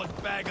up, you old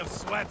bag of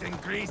sweat and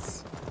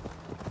grease.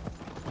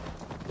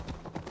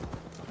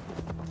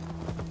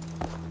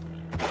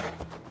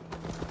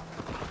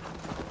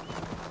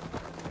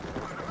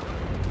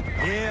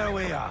 Here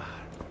we are.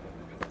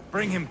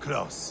 Bring him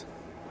close.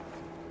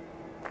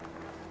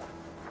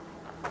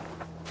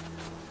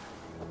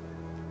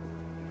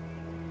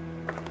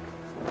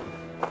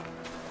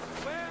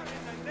 Where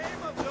in the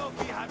name of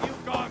Loki have you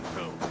gone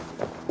to?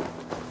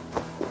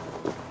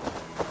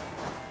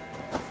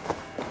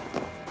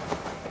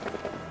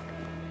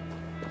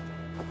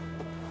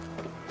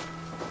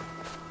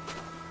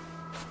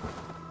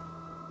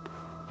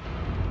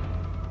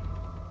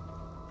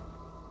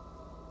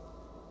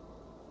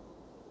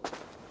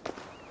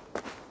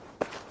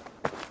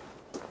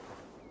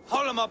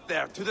 Haul him up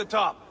there, to the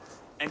top,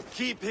 and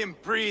keep him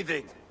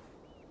breathing.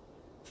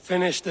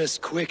 Finish this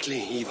quickly,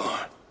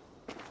 Ivarr.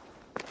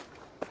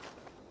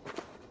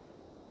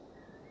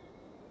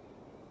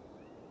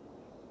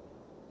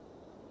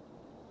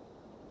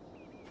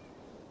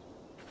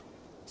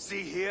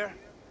 See here?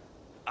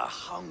 A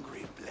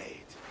hungry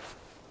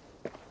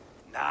blade.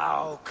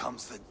 Now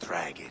comes the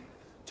dragon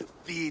to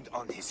feed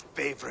on his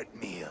favorite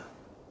meal.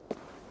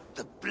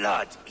 The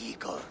blood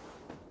eagle.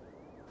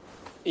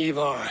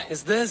 Ivarr,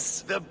 is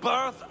this? The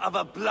birth of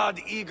a blood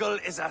eagle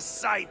is a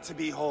sight to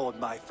behold,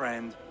 my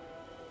friend.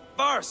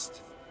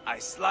 First, I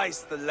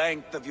slice the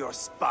length of your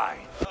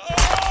spine.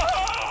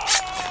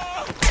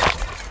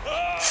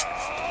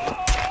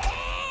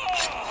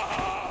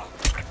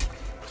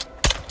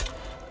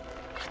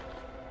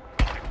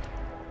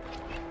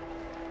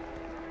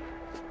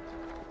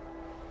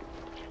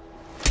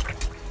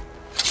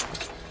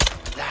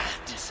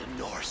 That is a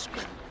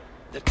Norseman.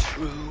 The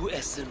true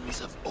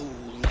essence of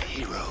old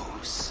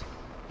heroes.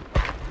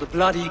 The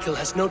Blood Eagle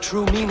has no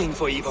true meaning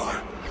for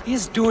Ivarr. He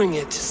is doing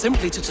it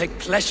simply to take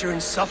pleasure in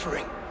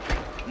suffering.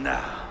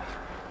 Now,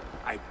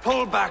 I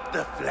pull back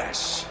the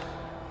flesh.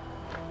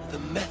 The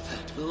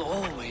method will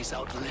always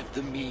outlive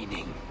the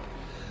meaning.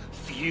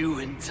 Few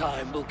in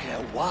time will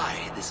care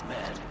why this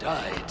man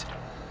died.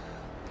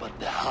 But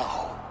the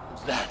how,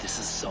 that is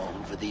a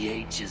song for the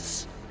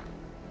ages.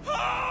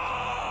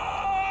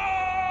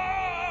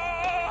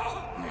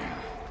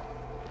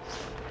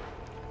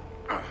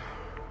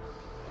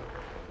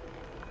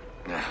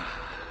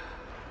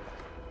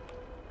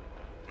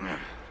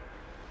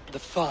 The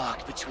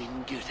fog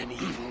between good and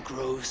evil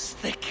grows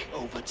thick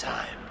over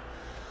time.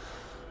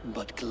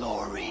 But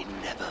glory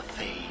never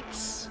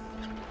fades.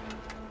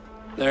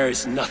 There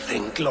is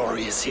nothing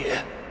glorious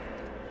here.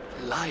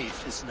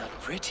 Life is not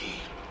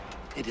pretty.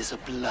 It is a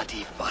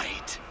bloody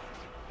fight.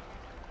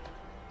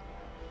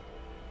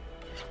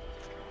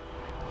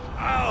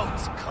 Out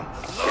come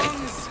the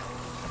lungs,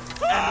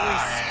 and we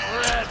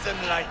spread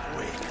them like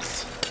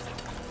wings.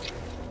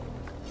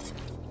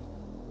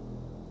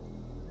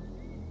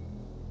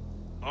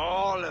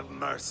 All of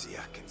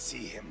Mercia can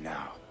see him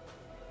now.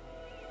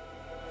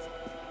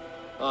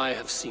 I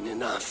have seen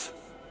enough.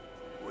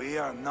 We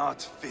are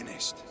not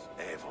finished,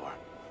 Eivor.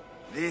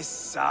 This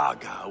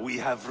saga we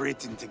have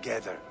written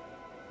together,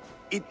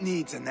 it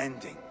needs an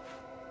ending.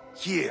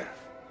 Here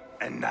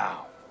and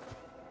now.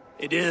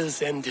 It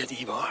is ended,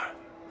 Ivarr.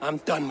 I'm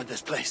done with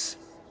this place.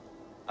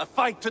 A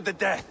fight to the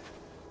death.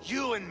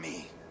 You and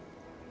me.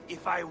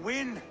 If I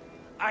win,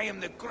 I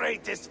am the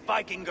greatest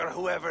Vikinger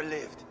who ever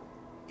lived.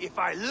 If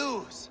I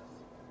lose,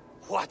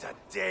 what a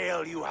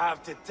tale you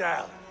have to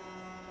tell.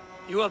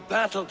 You are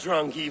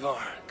battle-drunk,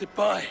 Ivarr.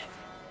 Goodbye.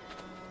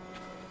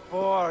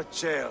 Poor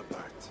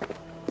Ceolbert.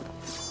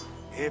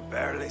 He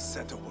barely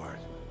said a word.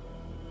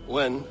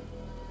 When?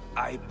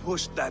 I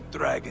pushed that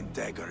dragon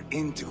dagger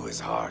into his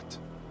heart.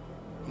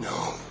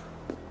 No.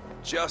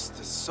 Just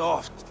a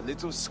soft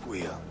little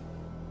squeal.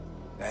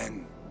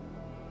 Then,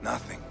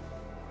 nothing.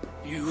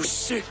 You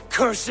sick,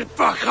 cursed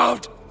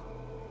fuck-out!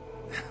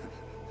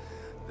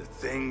 The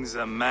things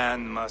a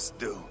man must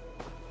do.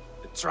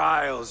 The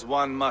trials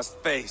one must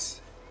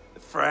face. The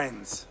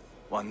friends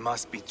one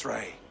must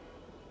betray.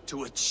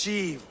 To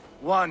achieve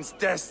one's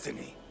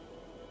destiny.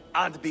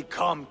 And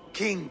become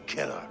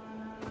king-killer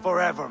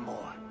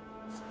forevermore.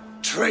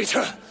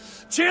 Traitor!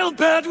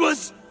 Ceolbert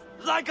was...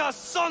 like a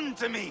son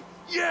to me!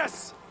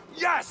 Yes!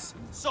 Yes!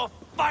 So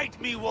fight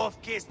me,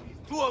 Wolf-Kissed,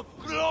 to a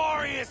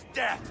glorious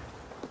death!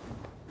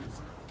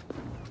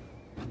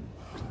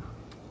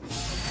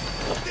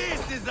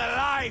 This is a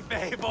life,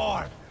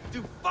 Eivor!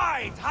 To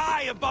fight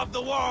high above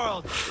the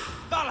world!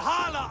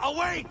 Valhalla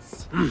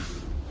awaits!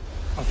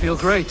 I feel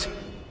great.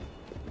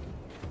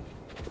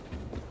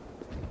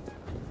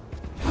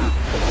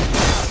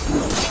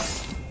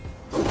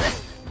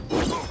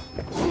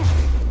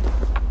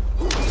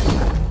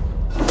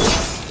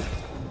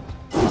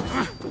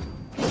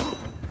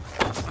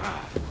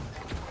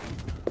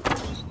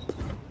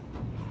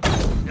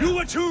 You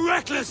were too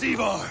reckless,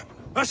 Ivarr!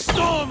 A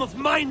storm of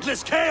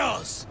mindless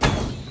chaos!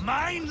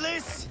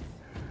 Mindless?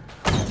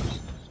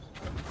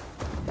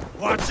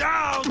 Watch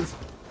out!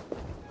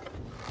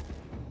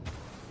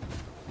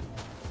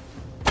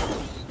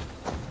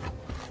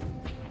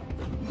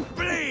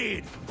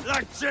 Bleed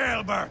like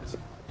Ceolbert!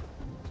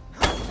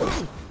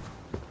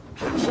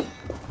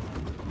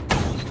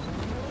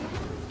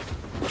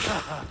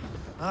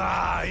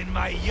 In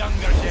my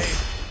younger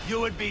days, you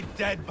would be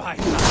dead by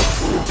now.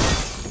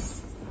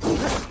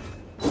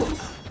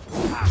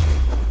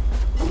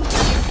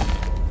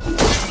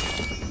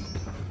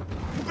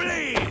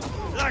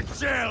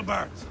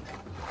 jailbird!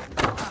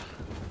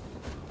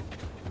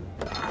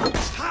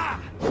 Ha!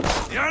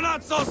 You're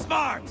not so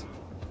smart!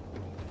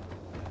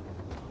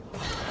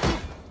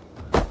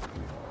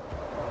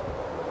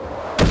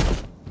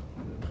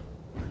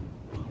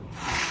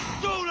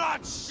 Do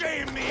not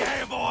shame me,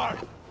 Eivor!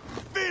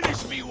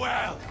 Finish me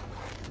well!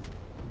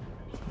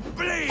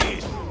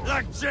 Bleed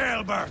like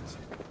jailbird!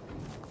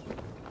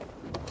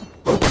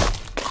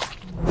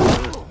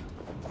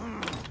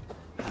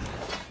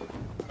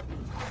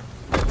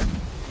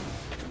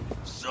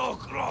 So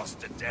close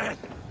to death.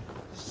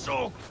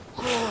 So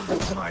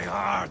cold to my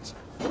heart.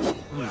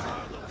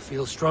 I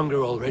feel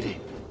stronger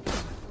already.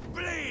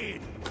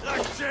 Bleed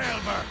like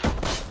jailbird.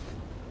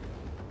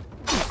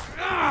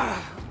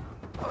 Ah!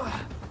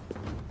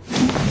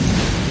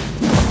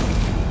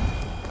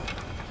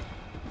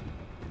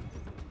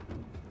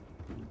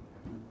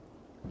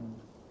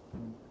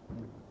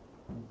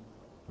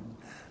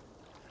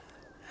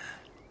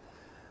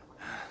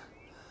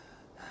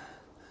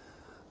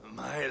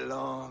 My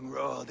long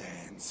road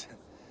ends.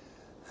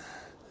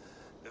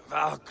 The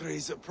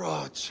Valkyries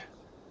approach.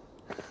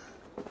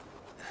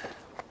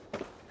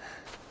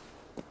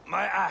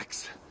 My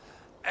axe,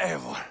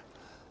 Eivor.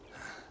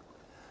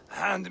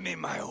 Hand me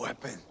my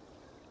weapon.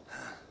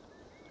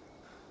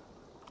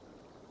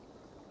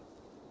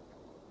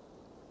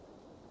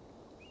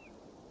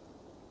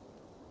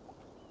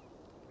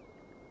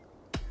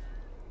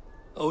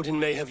 Odin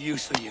may have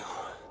use for you,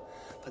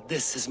 but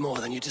this is more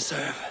than you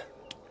deserve.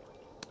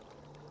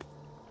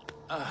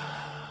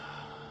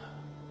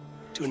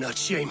 Do not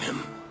shame him.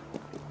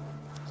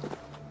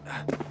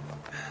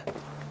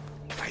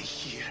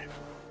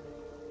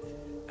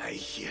 I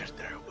hear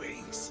their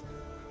wings.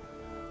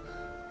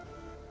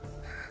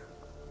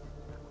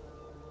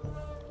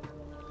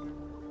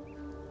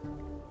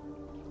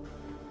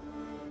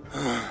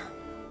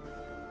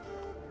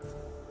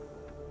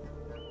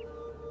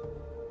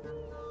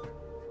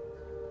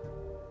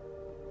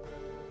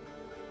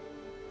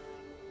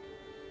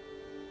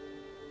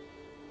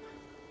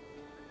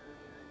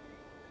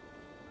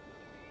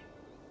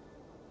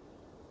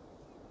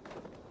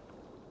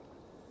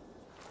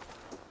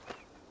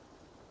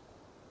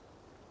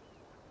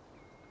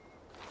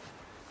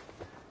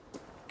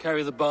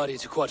 Carry the body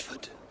to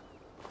Quatford.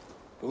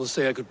 We'll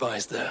say our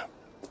goodbyes there.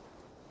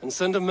 And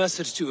send a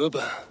message to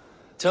Ubba.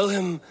 Tell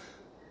him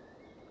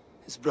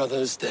his brother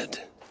is dead.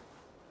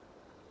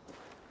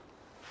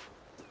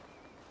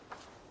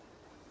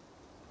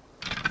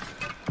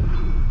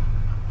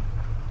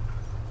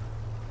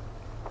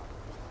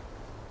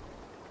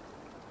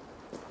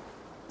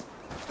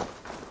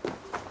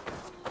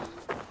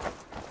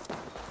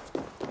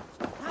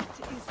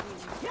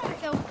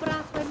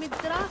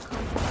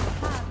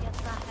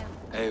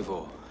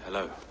 Eivor,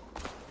 hello.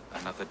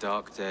 Another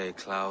dark day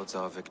clouds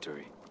our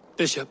victory.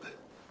 Bishop.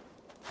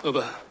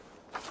 Ubba.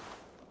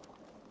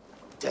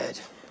 Dead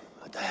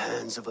at the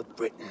hands of a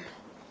Briton.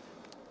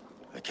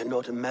 I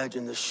cannot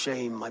imagine the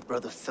shame my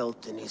brother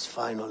felt in his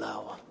final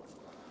hour.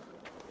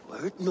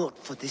 Were it not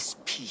for this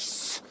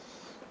peace...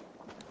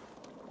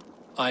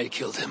 I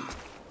killed him.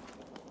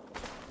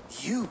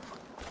 You?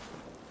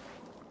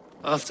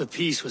 After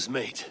peace was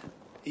made,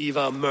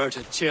 Ivarr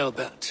murdered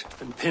Ceolbert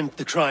and pinned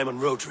the crime on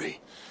Rodri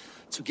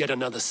to get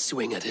another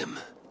swing at him.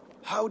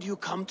 How do you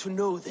come to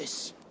know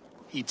this?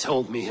 He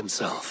told me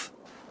himself.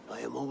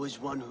 I am always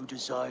one who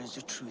desires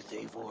the truth,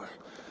 Eivor.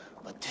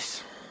 But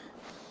this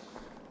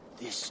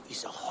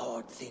is a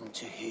hard thing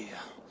to hear.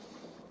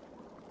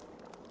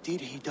 Did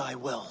he die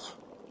well?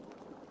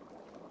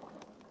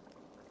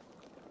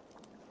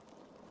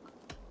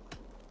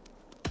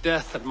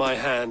 Death at my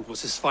hand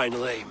was his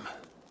final aim.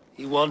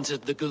 He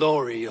wanted the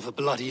glory of a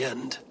bloody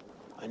end.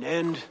 An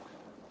end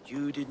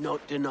you did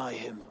not deny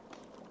him.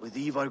 With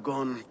Ivarr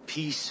gone,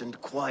 peace and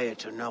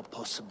quiet are now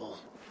possible.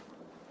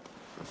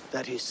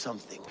 That is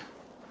something.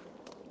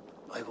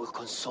 I will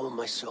console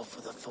myself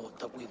with the thought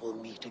that we will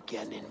meet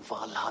again in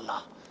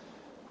Valhalla.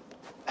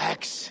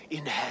 Axe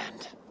in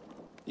hand.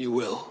 You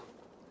will.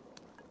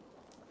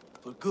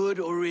 For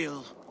good or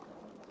ill,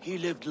 he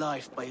lived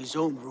life by his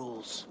own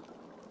rules.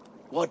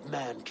 What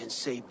man can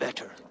say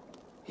better?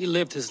 He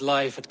lived his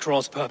life at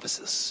cross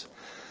purposes.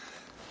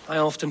 I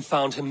often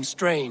found him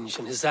strange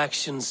and his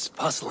actions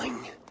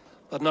puzzling.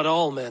 But not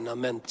all men are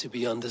meant to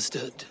be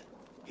understood.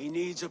 He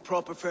needs a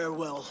proper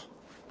farewell.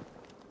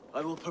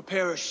 I will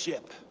prepare a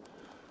ship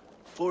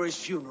for his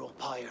funeral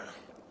pyre.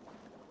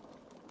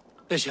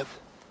 Bishop,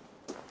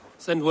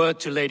 send word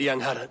to Lady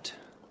Angharad.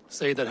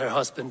 Say that her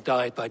husband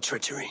died by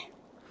treachery,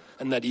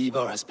 and that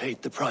Ivarr has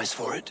paid the price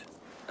for it.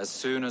 As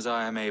soon as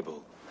I am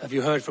able. Have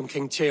you heard from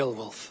King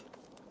Ceolwulf?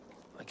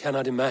 I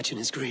cannot imagine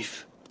his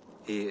grief.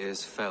 He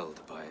is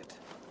felled by it.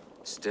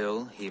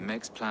 Still, he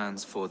makes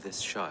plans for this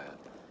shire.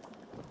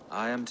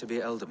 I am to be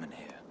Elderman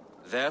here.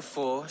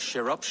 Therefore,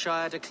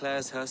 Shropshire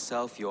declares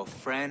herself your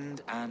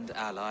friend and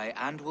ally,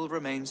 and will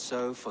remain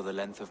so for the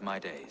length of my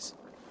days.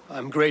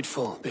 I'm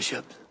grateful,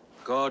 Bishop.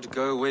 God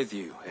go with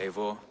you,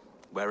 Eivor,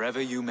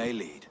 wherever you may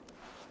lead.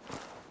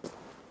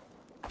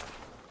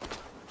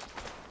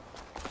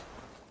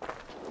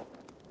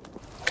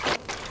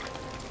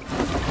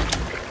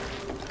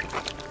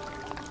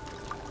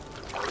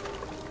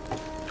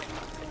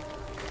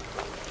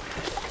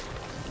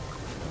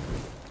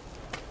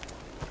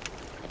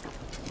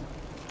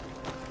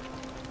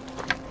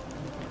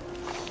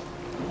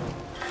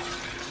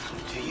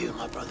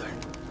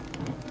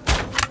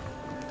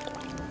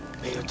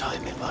 May your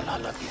time in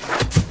Valhalla be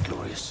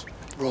glorious.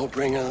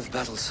 Roarbringer of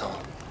battle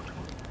song.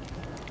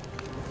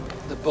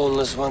 The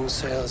Boneless One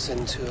sails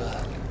into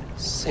a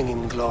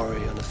singing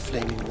glory on a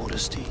flaming water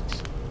steed.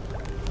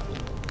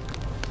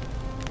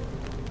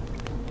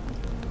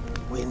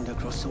 Wind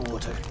across the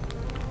water.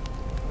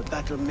 The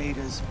battle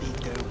maidens beat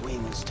their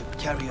wings to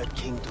carry our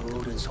king to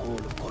Odin's Hall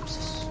of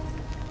Corpses.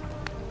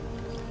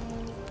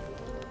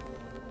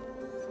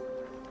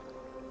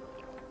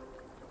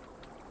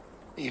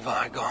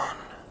 Ivarr gone.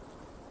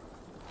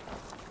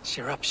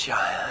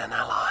 Shropshire an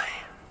ally.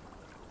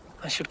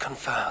 I should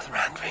confer with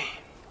Randvi.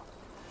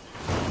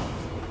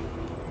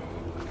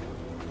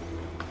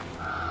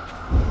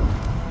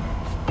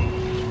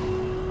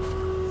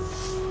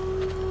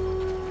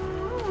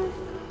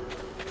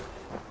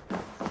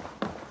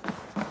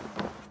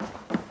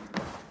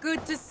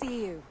 Good to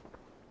see you.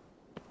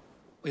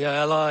 We are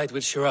allied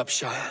with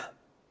Shropshire,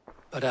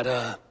 but at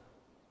a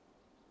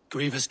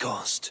grievous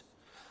cost.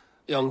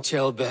 Young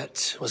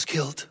Chelbet was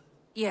killed.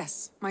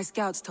 Yes, my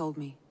scouts told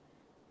me.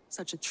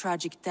 Such a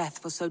tragic death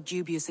for so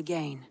dubious a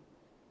gain.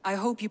 I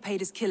hope you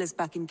paid his killers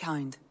back in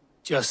kind.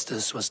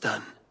 Justice was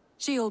done.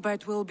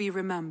 Ceolbert will be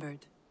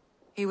remembered.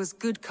 He was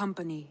good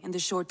company in the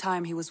short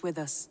time he was with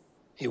us.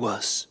 He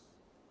was.